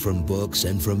away from books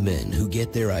and from men who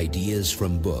get their ideas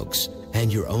from books,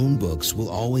 and your own books will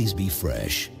always be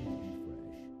fresh.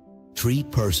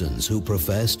 Treat persons who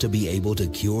profess to be able to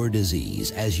cure disease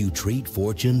as you treat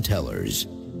fortune tellers.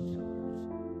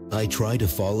 I try to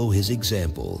follow his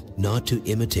example, not to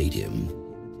imitate him.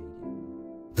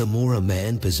 The more a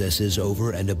man possesses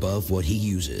over and above what he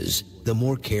uses, the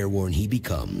more careworn he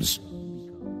becomes.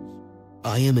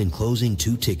 I am enclosing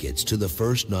 2 tickets to the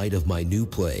first night of my new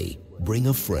play. Bring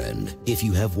a friend, if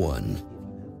you have one.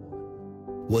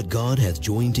 What God hath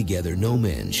joined together, no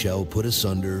man shall put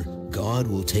asunder. God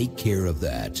will take care of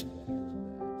that.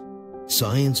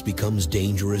 Science becomes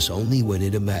dangerous only when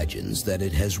it imagines that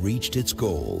it has reached its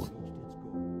goal.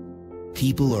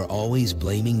 People are always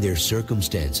blaming their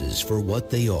circumstances for what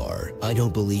they are. I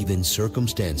don't believe in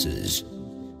circumstances.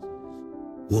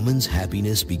 Woman's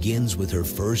happiness begins with her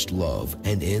first love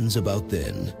and ends about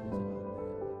then.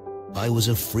 I was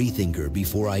a freethinker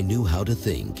before I knew how to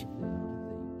think.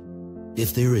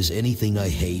 If there is anything I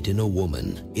hate in a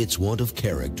woman, it's want of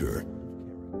character.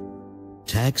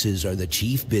 Taxes are the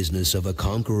chief business of a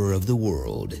conqueror of the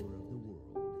world.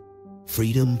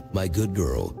 Freedom, my good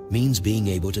girl, means being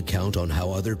able to count on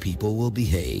how other people will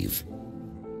behave.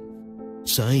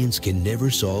 Science can never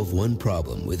solve one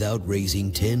problem without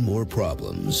raising 10 more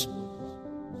problems.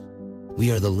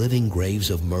 We are the living graves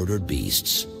of murdered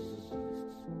beasts.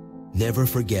 Never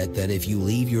forget that if you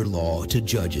leave your law to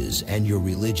judges and your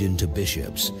religion to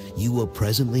bishops, you will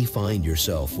presently find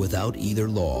yourself without either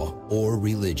law or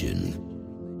religion.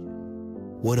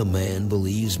 What a man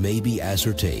believes may be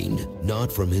ascertained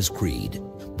not from his creed,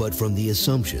 but from the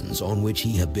assumptions on which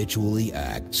he habitually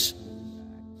acts.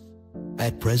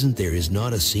 At present, there is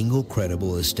not a single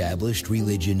credible established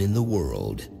religion in the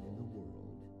world.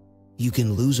 You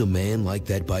can lose a man like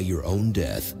that by your own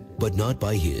death, but not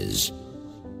by his.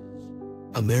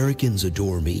 Americans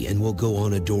adore me and will go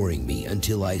on adoring me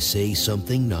until I say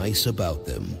something nice about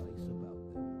them.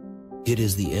 It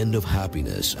is the end of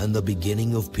happiness and the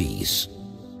beginning of peace.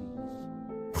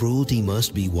 Cruelty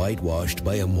must be whitewashed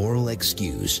by a moral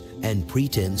excuse and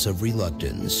pretense of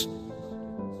reluctance.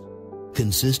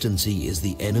 Consistency is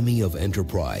the enemy of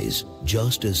enterprise,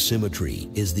 just as symmetry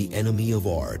is the enemy of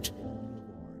art.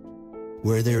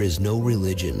 Where there is no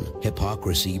religion,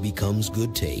 hypocrisy becomes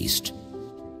good taste.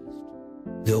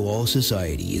 Though all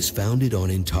society is founded on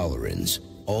intolerance,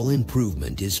 all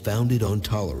improvement is founded on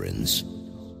tolerance.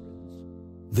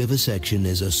 Vivisection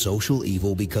is a social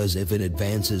evil because if it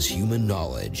advances human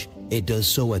knowledge, it does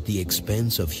so at the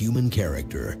expense of human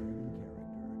character.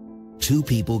 Two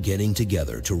people getting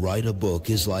together to write a book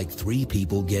is like three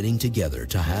people getting together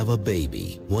to have a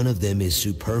baby. One of them is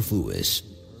superfluous.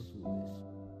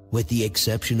 With the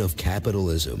exception of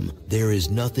capitalism, there is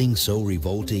nothing so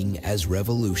revolting as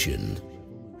revolution.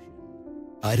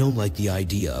 I don't like the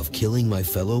idea of killing my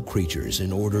fellow creatures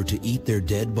in order to eat their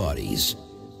dead bodies.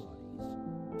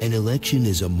 An election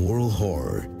is a moral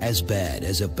horror, as bad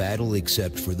as a battle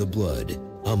except for the blood,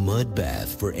 a mud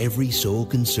bath for every soul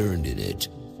concerned in it.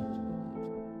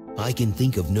 I can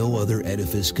think of no other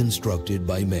edifice constructed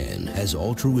by man as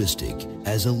altruistic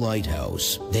as a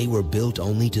lighthouse. They were built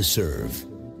only to serve.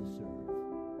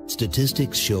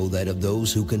 Statistics show that of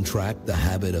those who contract the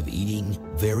habit of eating,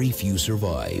 very few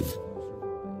survive.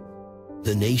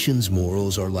 The nation's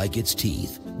morals are like its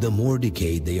teeth. The more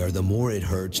decayed they are, the more it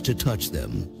hurts to touch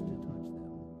them.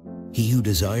 He who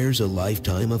desires a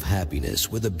lifetime of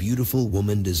happiness with a beautiful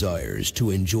woman desires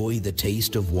to enjoy the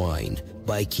taste of wine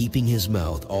by keeping his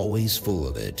mouth always full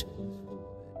of it.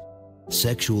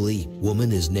 Sexually,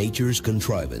 woman is nature's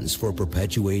contrivance for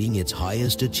perpetuating its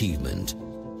highest achievement.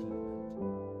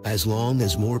 As long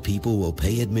as more people will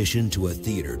pay admission to a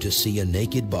theater to see a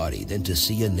naked body than to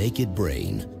see a naked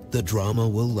brain, the drama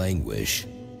will languish.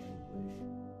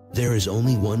 There is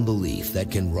only one belief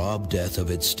that can rob death of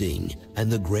its sting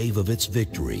and the grave of its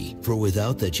victory, for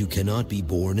without that you cannot be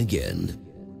born again.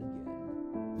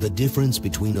 The difference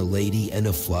between a lady and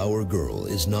a flower girl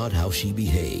is not how she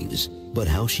behaves, but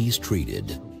how she's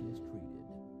treated.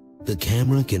 The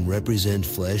camera can represent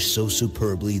flesh so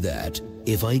superbly that,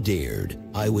 if I dared,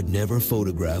 I would never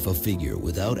photograph a figure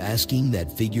without asking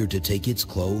that figure to take its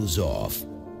clothes off.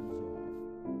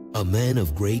 A man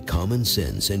of great common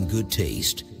sense and good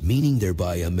taste, meaning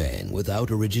thereby a man without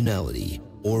originality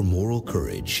or moral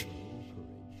courage.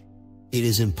 It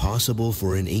is impossible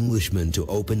for an Englishman to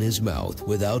open his mouth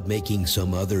without making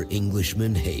some other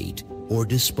Englishman hate or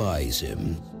despise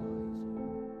him.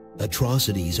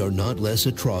 Atrocities are not less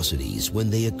atrocities when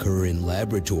they occur in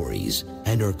laboratories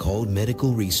and are called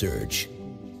medical research.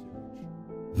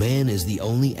 Man is the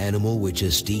only animal which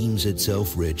esteems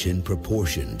itself rich in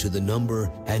proportion to the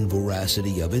number and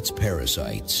voracity of its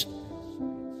parasites.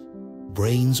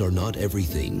 Brains are not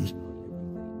everything.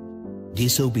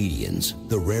 Disobedience,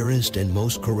 the rarest and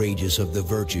most courageous of the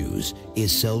virtues,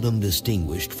 is seldom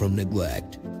distinguished from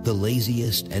neglect, the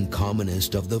laziest and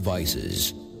commonest of the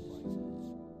vices.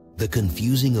 The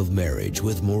confusing of marriage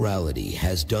with morality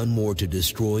has done more to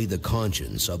destroy the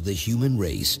conscience of the human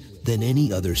race than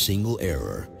any other single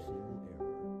error.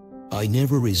 I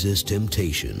never resist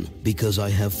temptation because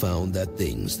I have found that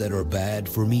things that are bad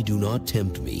for me do not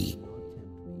tempt me.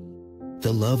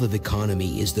 The love of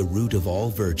economy is the root of all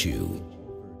virtue.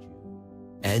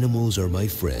 Animals are my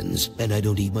friends, and I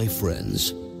don't eat my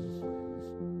friends.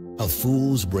 A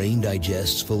fool's brain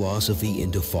digests philosophy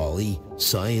into folly,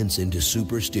 science into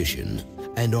superstition,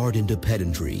 and art into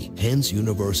pedantry, hence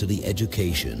university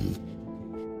education.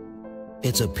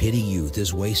 It's a pity youth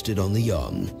is wasted on the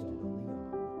young.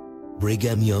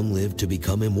 Brigham Young lived to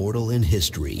become immortal in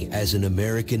history as an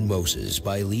American Moses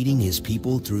by leading his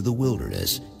people through the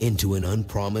wilderness into an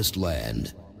unpromised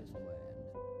land.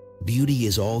 Beauty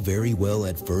is all very well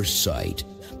at first sight,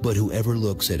 but whoever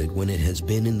looks at it when it has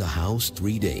been in the house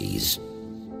 3 days?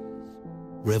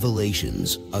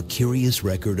 Revelations, a curious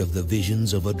record of the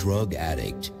visions of a drug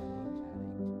addict.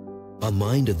 A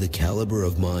mind of the caliber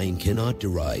of mine cannot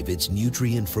derive its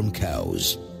nutrient from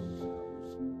cows.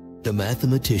 The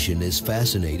mathematician is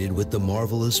fascinated with the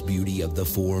marvelous beauty of the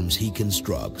forms he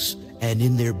constructs, and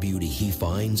in their beauty he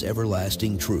finds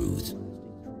everlasting truth.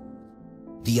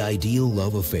 The ideal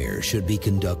love affair should be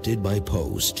conducted by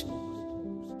post.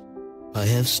 I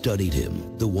have studied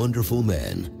him, the wonderful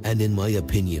man, and in my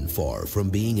opinion, far from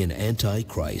being an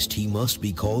antichrist, he must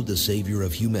be called the savior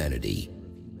of humanity.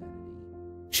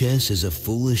 Chess is a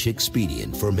foolish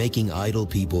expedient for making idle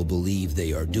people believe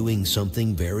they are doing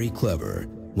something very clever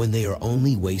when they are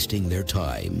only wasting their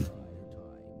time.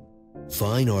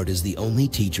 Fine art is the only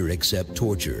teacher except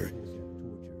torture.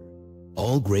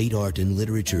 All great art and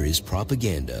literature is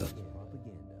propaganda.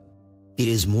 It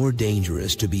is more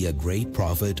dangerous to be a great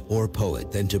prophet or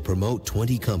poet than to promote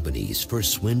 20 companies for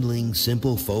swindling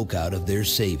simple folk out of their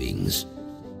savings.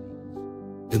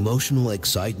 Emotional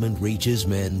excitement reaches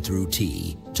men through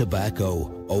tea,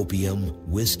 tobacco, opium,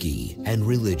 whiskey, and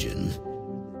religion.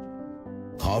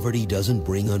 Poverty doesn't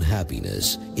bring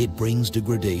unhappiness, it brings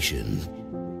degradation.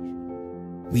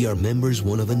 We are members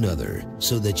one of another,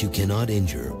 so that you cannot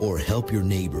injure or help your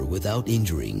neighbor without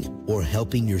injuring or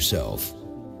helping yourself.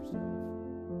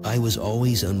 I was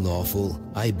always unlawful.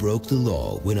 I broke the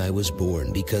law when I was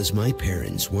born because my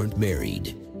parents weren't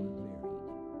married.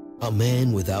 A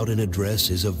man without an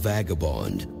address is a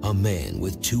vagabond. A man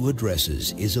with 2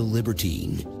 addresses is a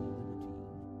libertine.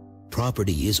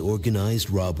 Property is organized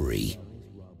robbery.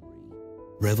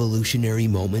 Revolutionary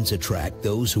moments attract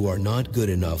those who are not good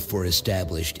enough for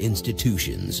established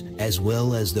institutions, as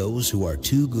well as those who are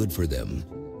too good for them.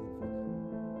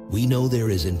 We know there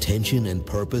is intention and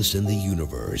purpose in the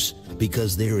universe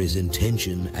because there is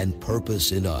intention and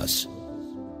purpose in us.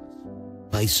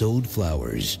 I sold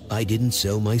flowers. I didn't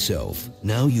sell myself.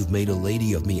 Now you've made a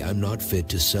lady of me. I'm not fit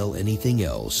to sell anything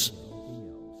else.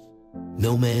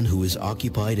 No man who is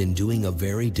occupied in doing a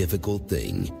very difficult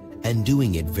thing and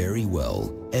doing it very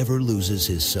well ever loses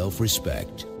his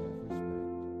self-respect.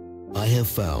 I have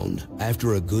found,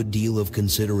 after a good deal of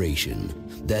consideration,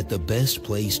 that the best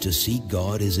place to seek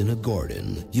God is in a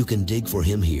garden. You can dig for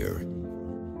Him here.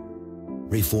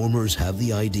 Reformers have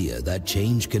the idea that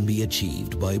change can be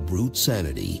achieved by brute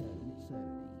sanity.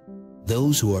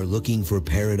 Those who are looking for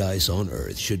paradise on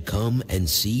earth should come and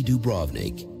see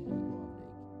Dubrovnik.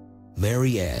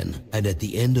 Marry Anne, and at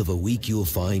the end of a week you'll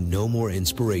find no more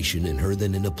inspiration in her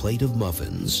than in a plate of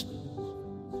muffins.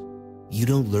 You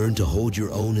don't learn to hold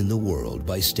your own in the world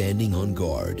by standing on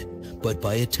guard, but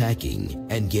by attacking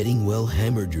and getting well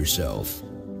hammered yourself.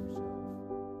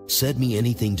 Set me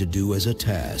anything to do as a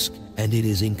task, and it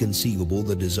is inconceivable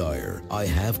the desire I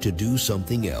have to do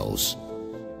something else.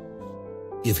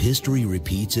 If history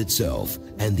repeats itself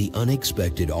and the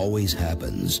unexpected always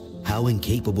happens, how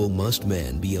incapable must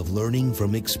man be of learning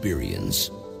from experience?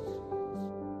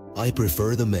 I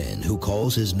prefer the man who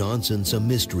calls his nonsense a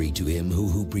mystery to him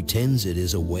who pretends it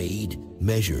is a weighed,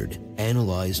 measured,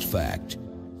 analyzed fact.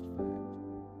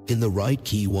 In the right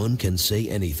key one can say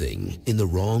anything. In the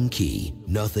wrong key,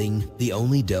 nothing. The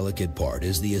only delicate part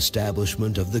is the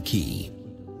establishment of the key.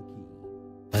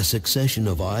 A succession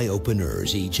of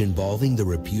eye-openers, each involving the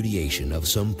repudiation of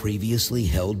some previously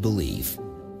held belief.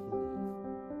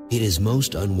 It is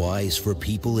most unwise for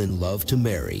people in love to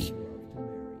marry.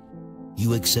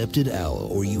 You accepted Allah,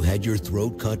 or you had your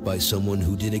throat cut by someone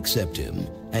who did accept him,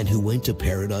 and who went to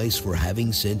paradise for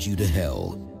having sent you to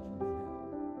hell.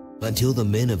 Until the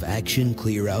men of action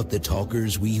clear out the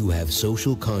talkers, we who have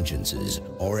social consciences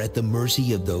are at the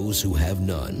mercy of those who have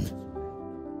none.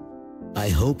 I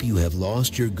hope you have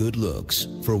lost your good looks,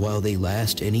 for while they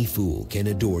last any fool can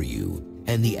adore you,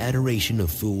 and the adoration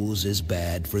of fools is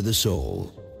bad for the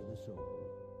soul.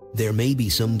 There may be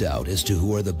some doubt as to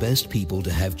who are the best people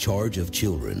to have charge of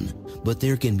children, but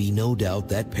there can be no doubt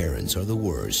that parents are the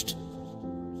worst.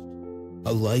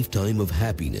 A lifetime of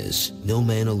happiness, no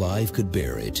man alive could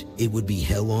bear it. It would be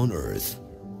hell on earth.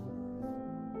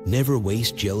 Never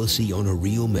waste jealousy on a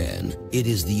real man. It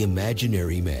is the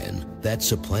imaginary man that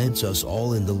supplants us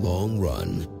all in the long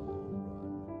run.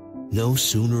 No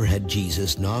sooner had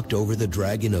Jesus knocked over the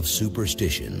dragon of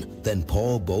superstition than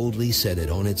Paul boldly set it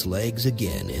on its legs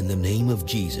again in the name of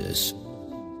Jesus.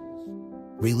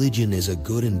 Religion is a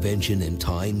good invention in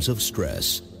times of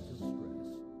stress.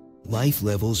 Life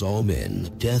levels all men,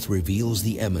 death reveals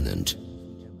the eminent.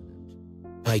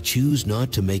 I choose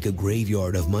not to make a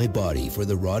graveyard of my body for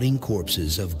the rotting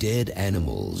corpses of dead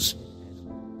animals.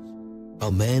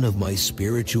 A man of my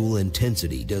spiritual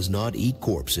intensity does not eat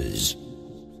corpses.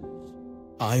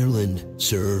 Ireland,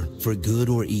 sir, for good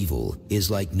or evil, is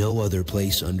like no other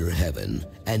place under heaven,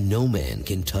 and no man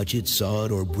can touch its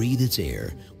sod or breathe its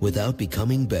air without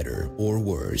becoming better or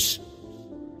worse.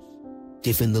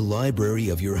 If in the library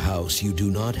of your house you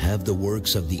do not have the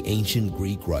works of the ancient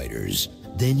Greek writers,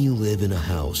 then you live in a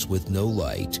house with no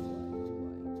light.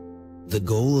 The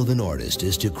goal of an artist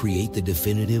is to create the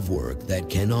definitive work that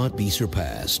cannot be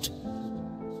surpassed.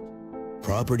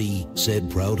 Property, said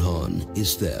Proudhon,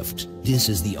 is theft. This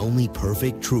is the only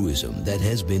perfect truism that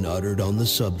has been uttered on the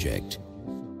subject.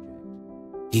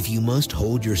 If you must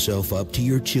hold yourself up to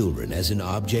your children as an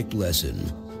object lesson,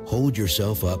 hold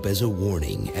yourself up as a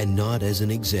warning and not as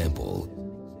an example.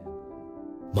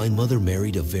 My mother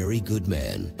married a very good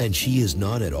man, and she is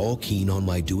not at all keen on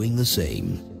my doing the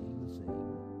same.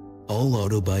 All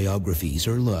autobiographies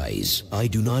are lies. I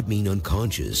do not mean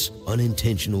unconscious,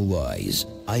 unintentional lies.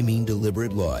 I mean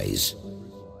deliberate lies.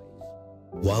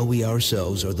 While we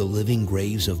ourselves are the living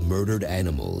graves of murdered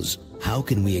animals, how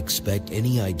can we expect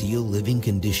any ideal living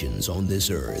conditions on this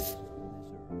earth?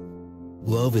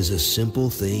 Love is a simple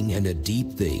thing and a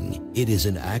deep thing. It is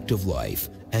an act of life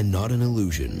and not an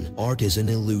illusion. Art is an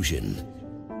illusion.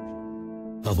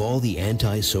 Of all the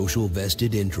antisocial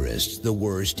vested interests, the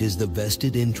worst is the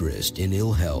vested interest in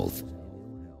ill health.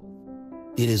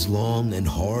 It is long and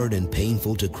hard and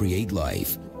painful to create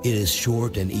life. It is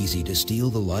short and easy to steal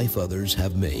the life others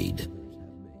have made.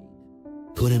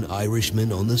 Put an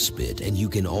Irishman on the spit and you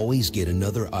can always get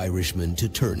another Irishman to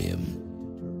turn him.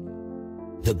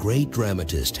 The great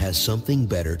dramatist has something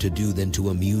better to do than to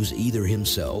amuse either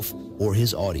himself or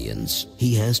his audience.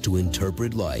 He has to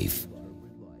interpret life.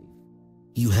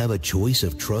 You have a choice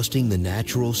of trusting the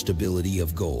natural stability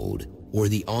of gold or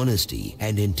the honesty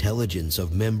and intelligence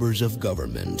of members of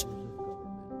government.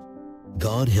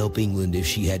 God help England if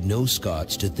she had no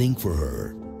Scots to think for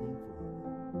her.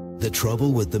 The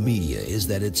trouble with the media is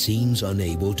that it seems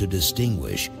unable to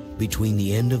distinguish between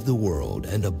the end of the world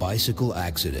and a bicycle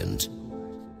accident.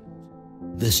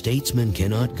 The statesman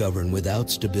cannot govern without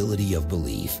stability of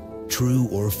belief, true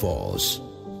or false.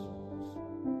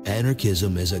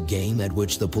 Anarchism is a game at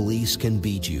which the police can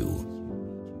beat you.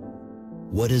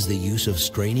 What is the use of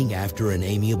straining after an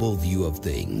amiable view of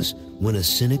things when a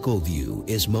cynical view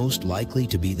is most likely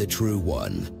to be the true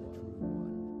one?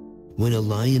 When a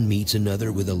lion meets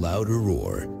another with a louder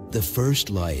roar, the first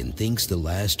lion thinks the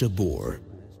last a boar.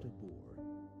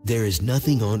 There is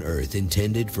nothing on earth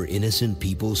intended for innocent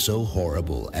people so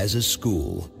horrible as a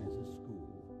school.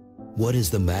 What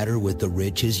is the matter with the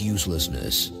rich is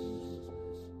uselessness.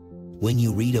 When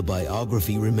you read a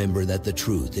biography, remember that the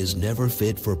truth is never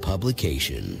fit for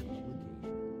publication.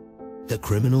 The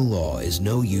criminal law is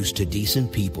no use to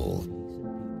decent people.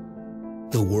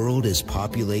 The world is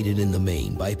populated in the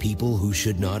main by people who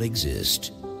should not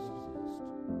exist.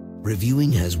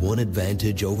 Reviewing has one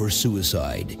advantage over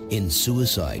suicide. In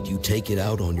suicide, you take it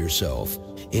out on yourself.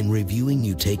 In reviewing,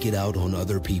 you take it out on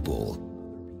other people.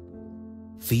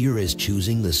 Fear is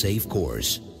choosing the safe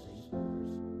course.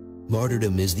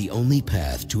 Martyrdom is the only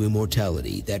path to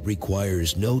immortality that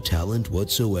requires no talent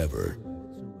whatsoever.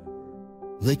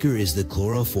 Liquor is the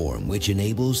chloroform which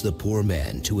enables the poor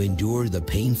man to endure the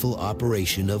painful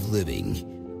operation of living.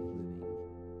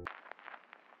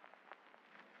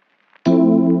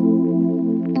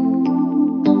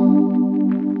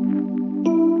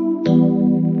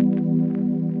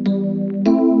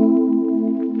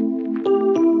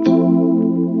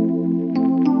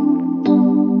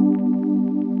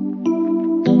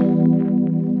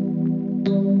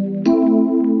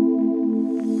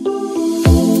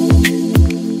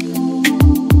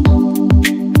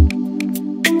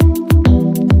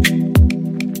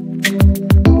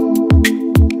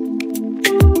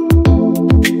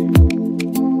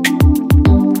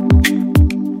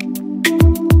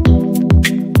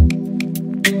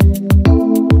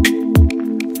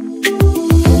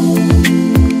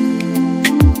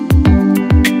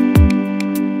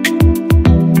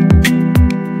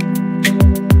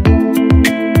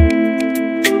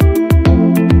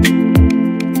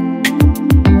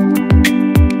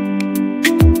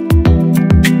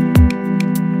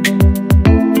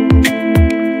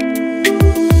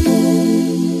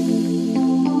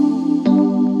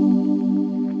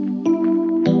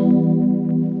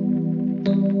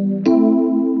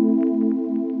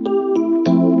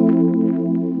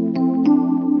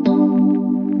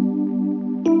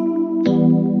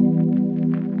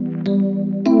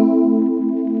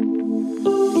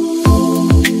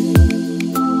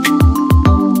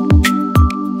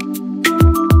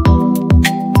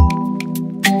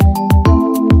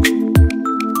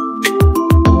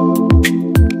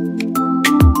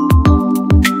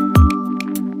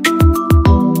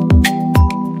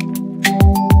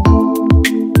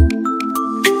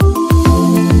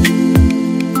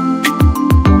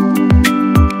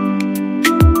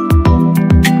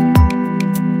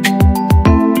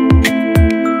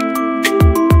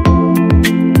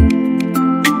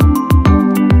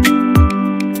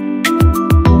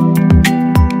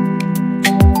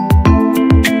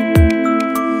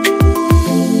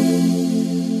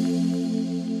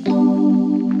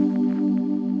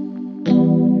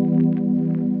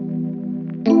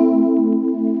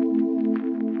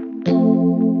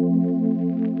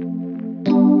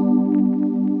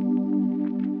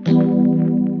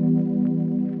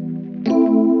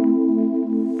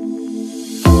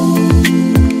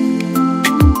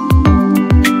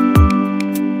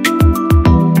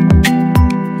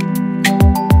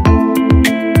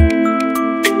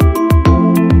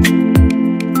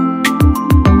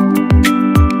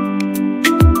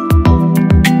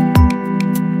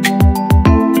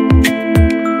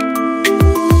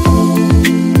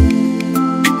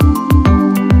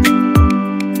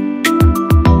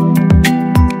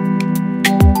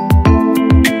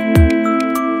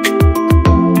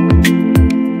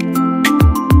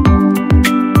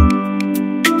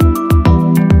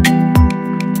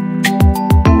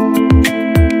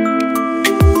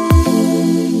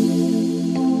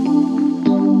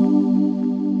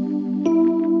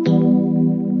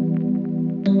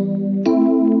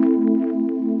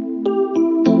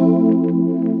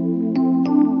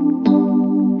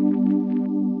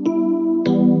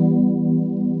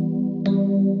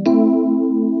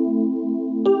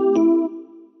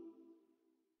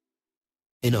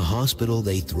 In a hospital,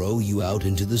 they throw you out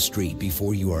into the street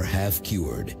before you are half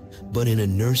cured, but in a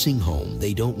nursing home,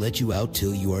 they don't let you out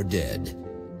till you are dead.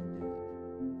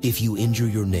 If you injure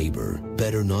your neighbor,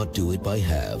 better not do it by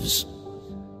halves.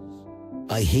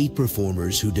 I hate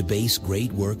performers who debase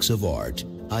great works of art.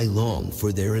 I long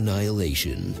for their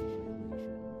annihilation.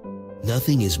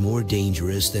 Nothing is more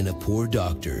dangerous than a poor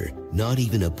doctor, not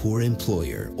even a poor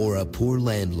employer or a poor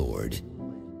landlord.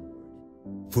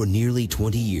 For nearly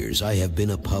 20 years I have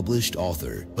been a published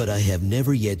author, but I have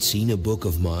never yet seen a book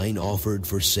of mine offered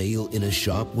for sale in a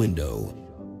shop window.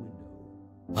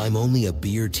 I'm only a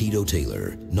beer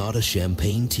teetotaler, not a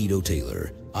champagne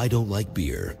teetotaler. I don't like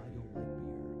beer.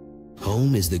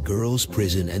 Home is the girl's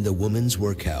prison and the woman's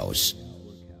workhouse.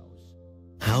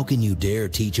 How can you dare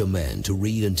teach a man to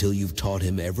read until you've taught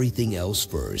him everything else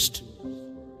first?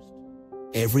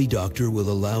 Every doctor will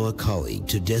allow a colleague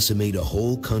to decimate a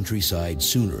whole countryside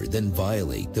sooner than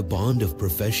violate the bond of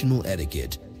professional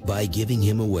etiquette by giving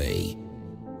him away.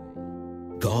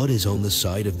 God is on the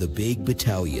side of the big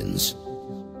battalions.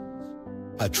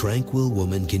 A tranquil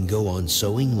woman can go on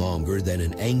sewing longer than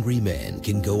an angry man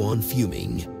can go on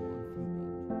fuming.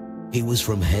 It was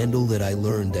from Handel that I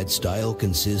learned that style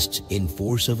consists in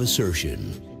force of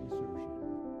assertion.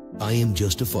 I am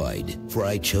justified, for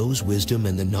I chose wisdom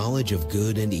and the knowledge of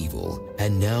good and evil,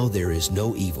 and now there is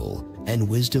no evil, and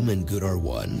wisdom and good are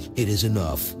one. It is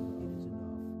enough.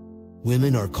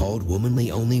 Women are called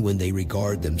womanly only when they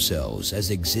regard themselves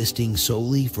as existing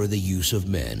solely for the use of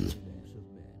men.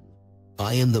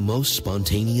 I am the most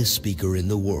spontaneous speaker in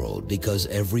the world because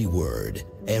every word,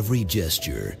 every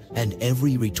gesture, and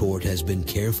every retort has been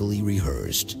carefully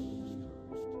rehearsed.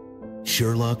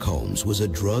 Sherlock Holmes was a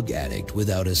drug addict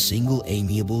without a single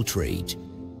amiable trait.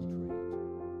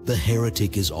 The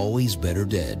heretic is always better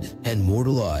dead, and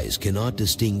mortal eyes cannot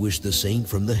distinguish the saint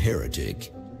from the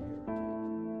heretic.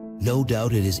 No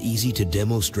doubt it is easy to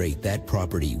demonstrate that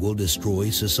property will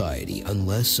destroy society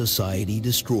unless society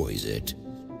destroys it.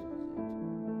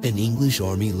 An English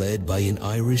army led by an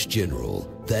Irish general,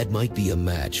 that might be a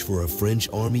match for a French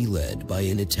army led by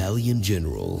an Italian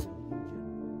general.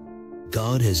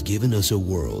 God has given us a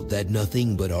world that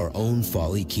nothing but our own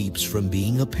folly keeps from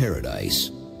being a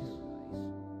paradise.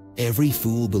 Every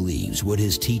fool believes what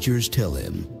his teachers tell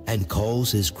him and calls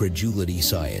his credulity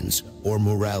science or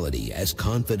morality as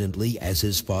confidently as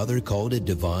his father called it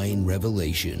divine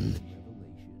revelation.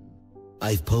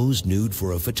 I've posed nude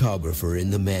for a photographer in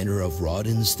the manner of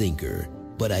Rodin's Thinker,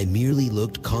 but I merely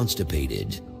looked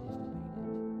constipated.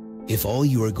 If all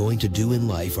you are going to do in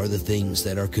life are the things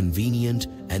that are convenient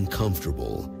and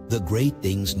comfortable, the great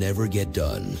things never get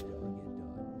done.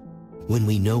 When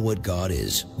we know what God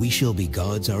is, we shall be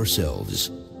gods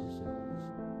ourselves.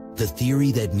 The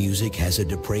theory that music has a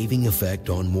depraving effect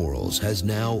on morals has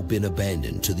now been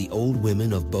abandoned to the old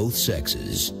women of both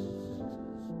sexes.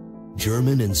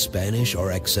 German and Spanish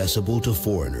are accessible to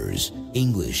foreigners.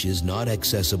 English is not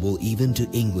accessible even to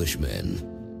Englishmen.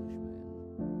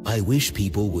 I wish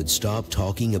people would stop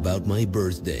talking about my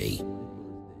birthday.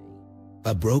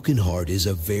 A broken heart is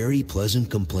a very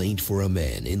pleasant complaint for a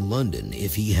man in London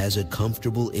if he has a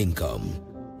comfortable income.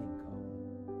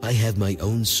 I have my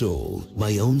own soul,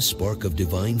 my own spark of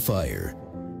divine fire.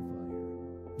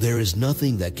 There is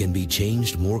nothing that can be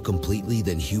changed more completely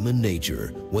than human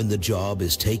nature when the job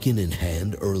is taken in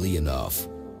hand early enough.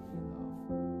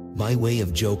 My way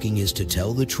of joking is to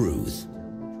tell the truth.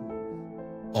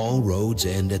 All roads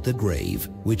end at the grave,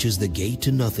 which is the gate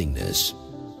to nothingness.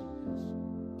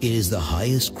 It is the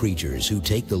highest creatures who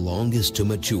take the longest to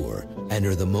mature and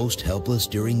are the most helpless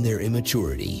during their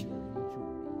immaturity.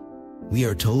 We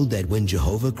are told that when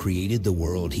Jehovah created the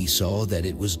world, he saw that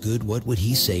it was good. What would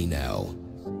he say now?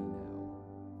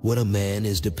 What a man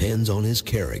is depends on his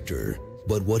character,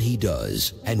 but what he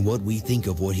does and what we think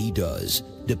of what he does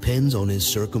depends on his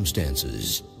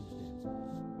circumstances.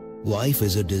 Life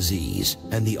is a disease,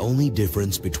 and the only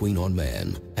difference between one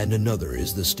man and another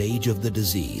is the stage of the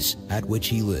disease at which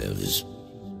he lives.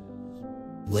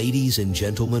 Ladies and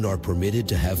gentlemen are permitted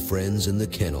to have friends in the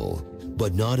kennel,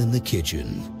 but not in the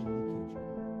kitchen.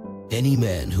 Any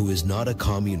man who is not a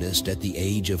communist at the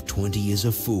age of 20 is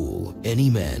a fool.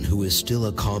 Any man who is still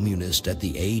a communist at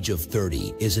the age of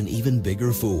 30 is an even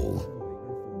bigger fool.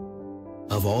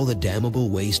 Of all the damnable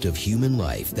waste of human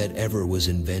life that ever was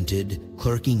invented,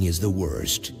 clerking is the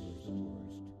worst.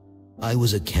 I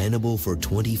was a cannibal for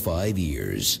 25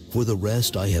 years. For the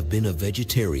rest, I have been a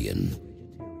vegetarian.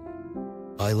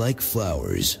 I like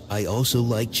flowers. I also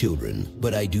like children,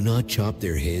 but I do not chop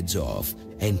their heads off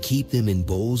and keep them in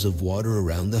bowls of water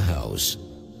around the house.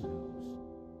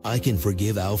 I can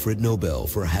forgive Alfred Nobel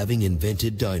for having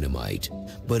invented dynamite,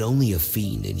 but only a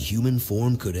fiend in human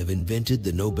form could have invented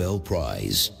the Nobel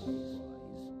Prize.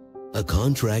 A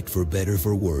contract for better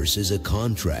for worse is a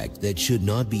contract that should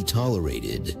not be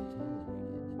tolerated.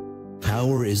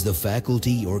 Power is the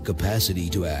faculty or capacity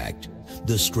to act,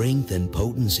 the strength and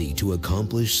potency to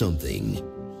accomplish something.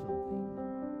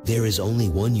 There is only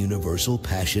one universal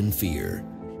passion: fear.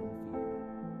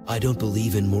 I don't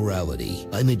believe in morality.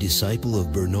 I'm a disciple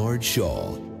of Bernard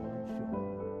Shaw.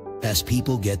 As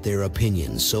people get their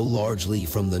opinions so largely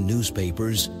from the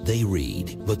newspapers they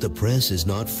read, but the press is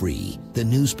not free. The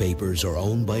newspapers are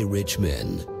owned by rich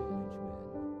men.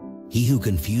 He who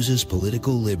confuses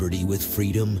political liberty with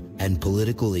freedom and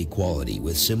political equality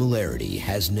with similarity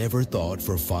has never thought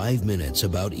for 5 minutes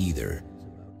about either.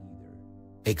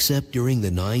 Except during the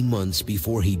 9 months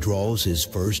before he draws his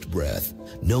first breath,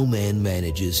 no man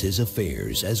manages his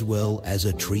affairs as well as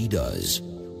a tree does.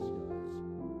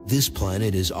 This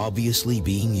planet is obviously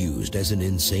being used as an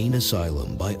insane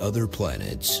asylum by other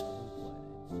planets.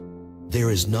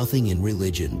 There is nothing in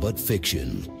religion but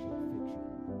fiction.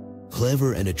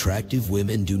 Clever and attractive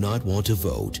women do not want to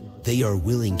vote. They are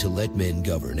willing to let men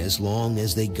govern as long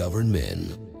as they govern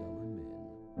men.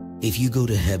 If you go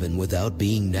to heaven without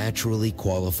being naturally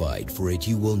qualified for it,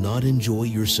 you will not enjoy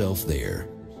yourself there.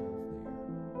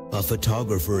 A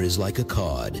photographer is like a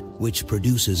cod, which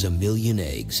produces 1,000,000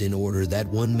 eggs in order that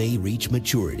one may reach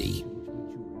maturity.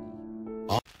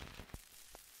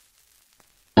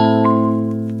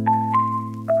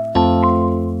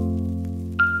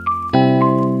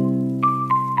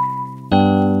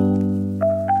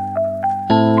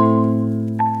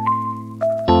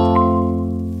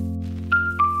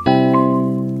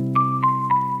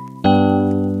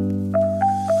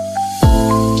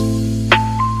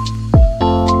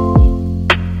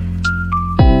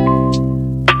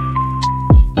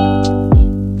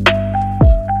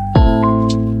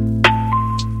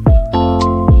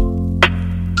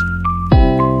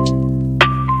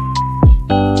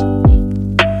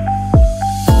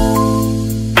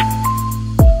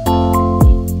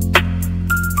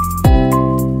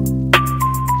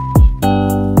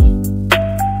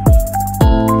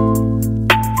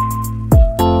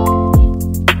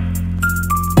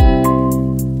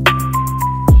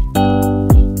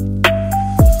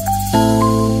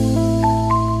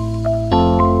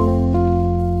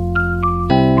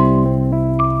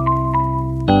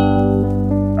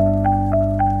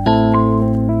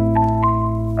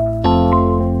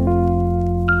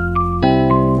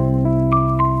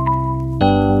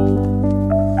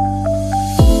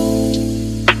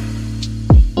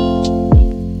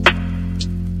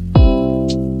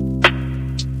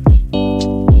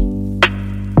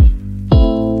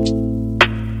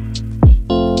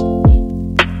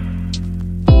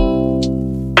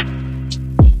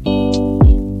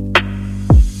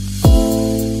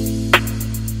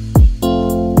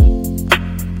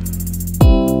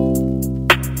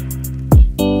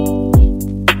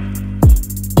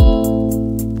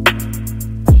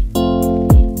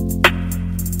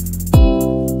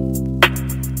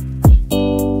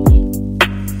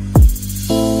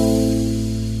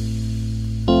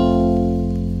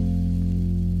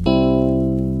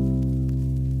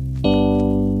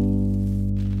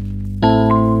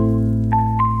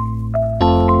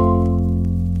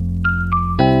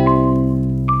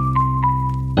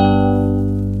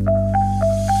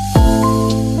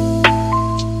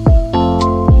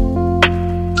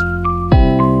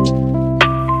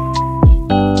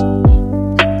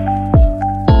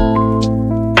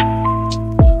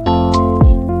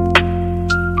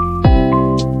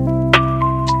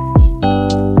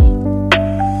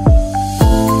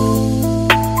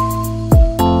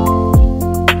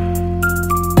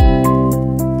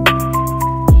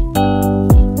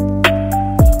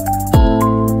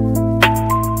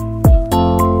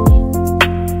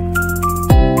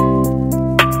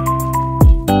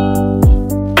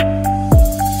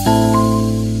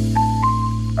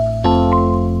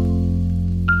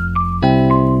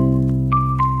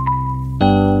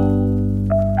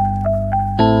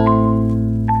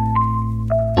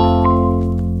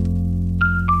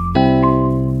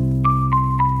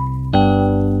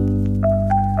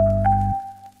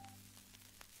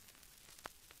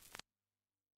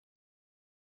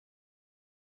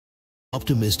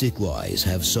 Optimistic lies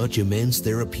have such immense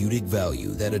therapeutic value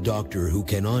that a doctor who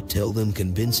cannot tell them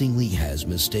convincingly has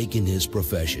mistaken his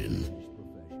profession.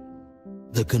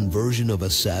 The conversion of a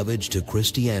savage to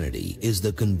Christianity is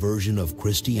the conversion of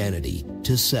Christianity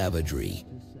to savagery.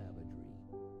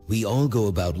 We all go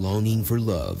about longing for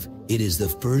love. It is the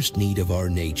first need of our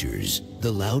natures,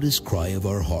 the loudest cry of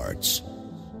our hearts.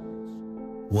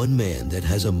 One man that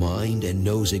has a mind and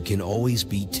knows it can always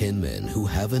beat 10 men who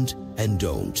haven't and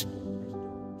don't.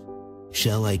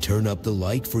 Shall I turn up the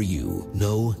light for you?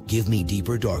 No, give me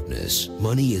deeper darkness.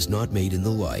 Money is not made in the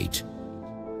light.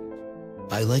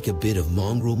 I like a bit of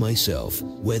mongrel myself,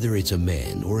 whether it's a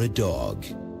man or a dog.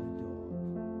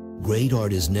 Great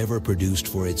art is never produced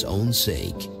for its own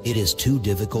sake. It is too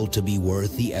difficult to be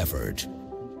worth the effort.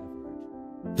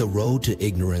 The road to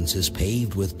ignorance is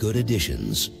paved with good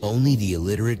editions. Only the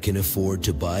illiterate can afford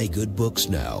to buy good books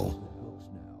now.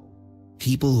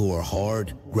 People who are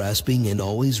hard, grasping, and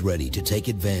always ready to take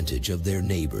advantage of their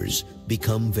neighbors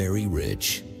become very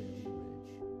rich.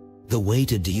 The way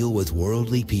to deal with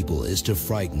worldly people is to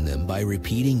frighten them by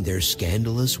repeating their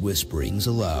scandalous whisperings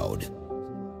aloud.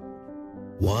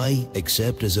 Why,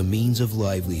 except as a means of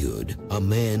livelihood, a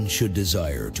man should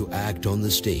desire to act on the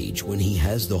stage when he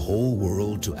has the whole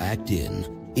world to act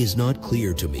in, is not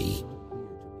clear to me.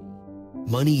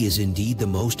 Money is indeed the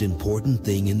most important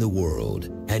thing in the world,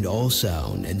 and all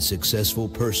sound and successful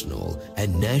personal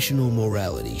and national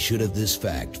morality should have this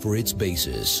fact for its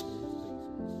basis.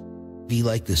 Be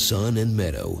like the sun and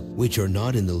meadow, which are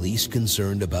not in the least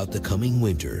concerned about the coming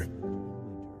winter.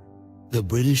 The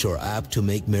British are apt to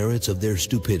make merits of their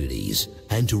stupidities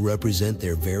and to represent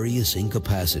their various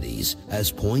incapacities as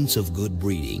points of good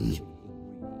breeding.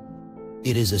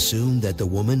 It is assumed that the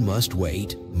woman must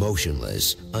wait,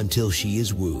 motionless, until she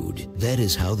is wooed. That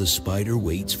is how the spider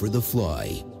waits for the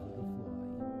fly.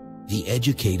 The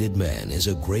educated man is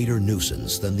a greater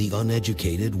nuisance than the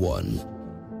uneducated one.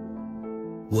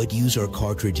 What use are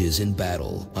cartridges in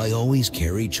battle? I always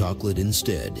carry chocolate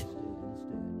instead.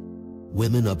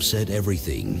 Women upset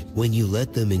everything. When you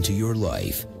let them into your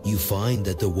life, you find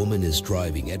that the woman is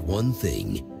driving at one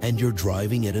thing and you're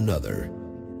driving at another.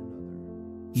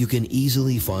 You can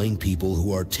easily find people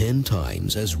who are 10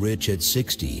 times as rich at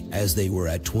 60 as they were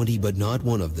at 20, but not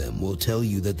one of them will tell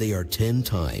you that they are 10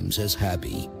 times as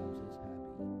happy.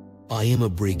 I am a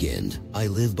brigand. I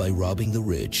live by robbing the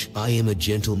rich. I am a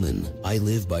gentleman. I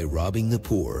live by robbing the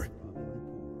poor.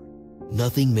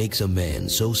 Nothing makes a man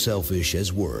so selfish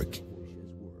as work.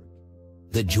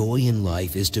 The joy in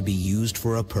life is to be used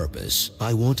for a purpose.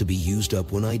 I want to be used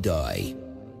up when I die.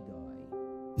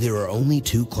 There are only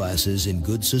two classes in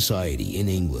good society in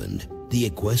England, the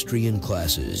equestrian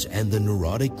classes and the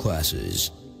neurotic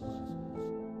classes.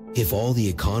 If all the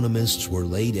economists were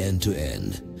laid end to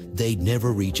end, they'd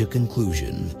never reach a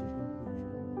conclusion.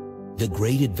 The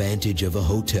great advantage of a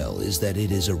hotel is that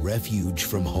it is a refuge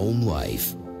from home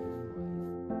life.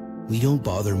 We don't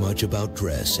bother much about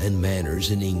dress and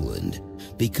manners in England,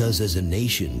 because as a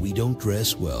nation we don't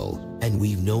dress well and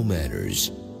we've no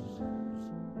manners.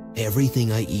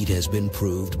 Everything I eat has been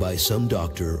proved by some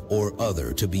doctor or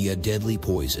other to be a deadly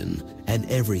poison,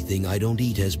 and everything I don't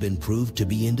eat has been proved to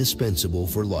be indispensable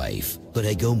for life, but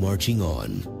I go marching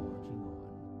on.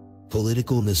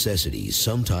 Political necessities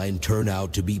sometimes turn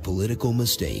out to be political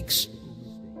mistakes.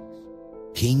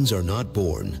 Kings are not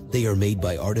born, they are made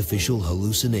by artificial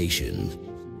hallucination.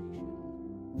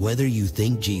 Whether you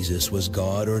think Jesus was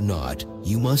God or not,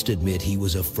 you must admit he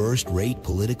was a first-rate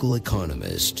political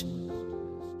economist.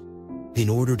 In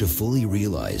order to fully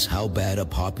realize how bad a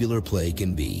popular play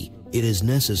can be, it is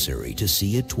necessary to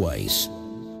see it twice.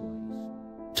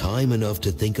 Time enough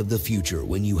to think of the future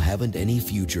when you haven't any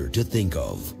future to think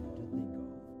of.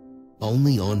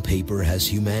 Only on paper has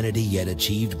humanity yet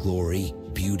achieved glory,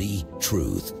 beauty,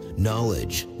 truth,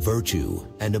 knowledge, virtue,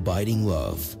 and abiding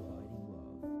love.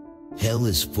 Hell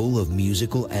is full of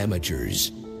musical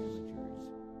amateurs.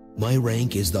 My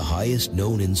rank is the highest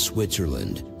known in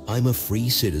Switzerland. I'm a free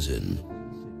citizen.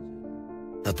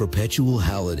 A perpetual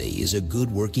holiday is a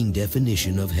good working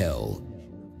definition of hell.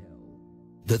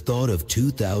 The thought of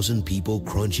 2,000 people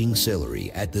crunching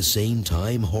celery at the same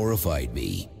time horrified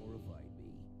me.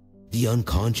 The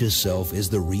unconscious self is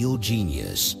the real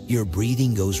genius. Your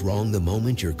breathing goes wrong the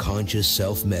moment your conscious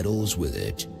self meddles with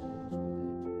it.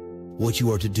 What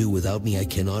you are to do without me I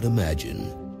cannot imagine.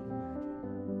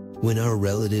 When our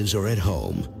relatives are at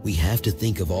home, we have to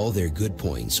think of all their good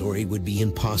points or it would be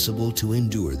impossible to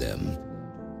endure them.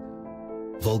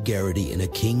 Vulgarity in a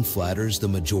king flatters the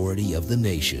majority of the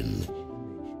nation.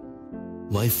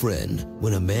 My friend,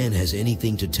 when a man has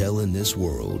anything to tell in this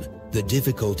world, the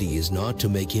difficulty is not to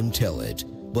make him tell it,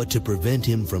 but to prevent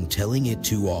him from telling it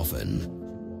too often.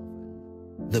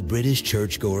 The British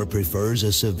churchgoer prefers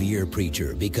a severe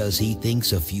preacher because he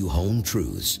thinks a few home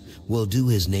truths will do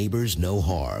his neighbors no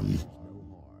harm.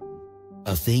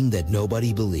 A thing that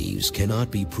nobody believes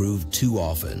cannot be proved too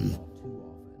often.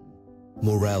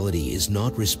 Morality is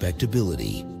not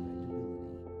respectability.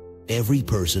 Every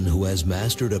person who has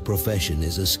mastered a profession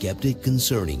is a skeptic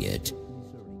concerning it.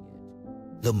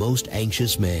 The most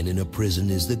anxious man in a prison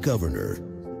is the governor.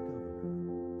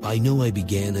 I know I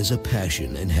began as a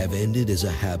passion and have ended as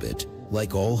a habit,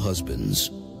 like all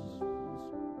husbands.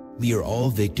 We are all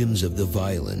victims of the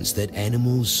violence that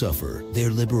animals suffer.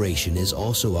 Their liberation is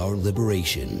also our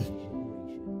liberation.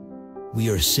 We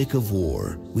are sick of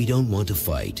war, we don't want to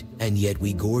fight, and yet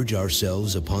we gorge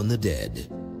ourselves upon the dead.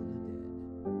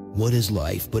 What is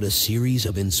life but a series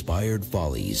of inspired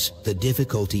follies? The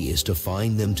difficulty is to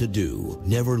find them to do.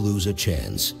 Never lose a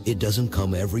chance. It doesn't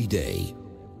come every day.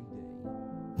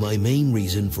 My main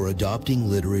reason for adopting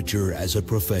literature as a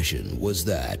profession was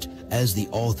that, as the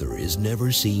author is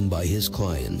never seen by his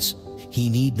clients, he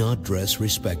need not dress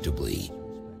respectably.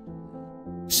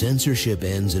 Censorship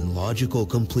ends in logical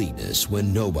completeness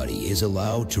when nobody is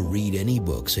allowed to read any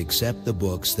books except the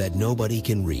books that nobody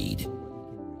can read.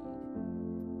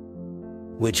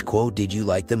 Which quote did you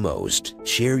like the most?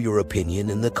 Share your opinion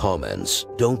in the comments.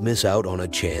 Don't miss out on a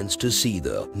chance to see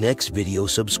the next video.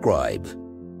 Subscribe.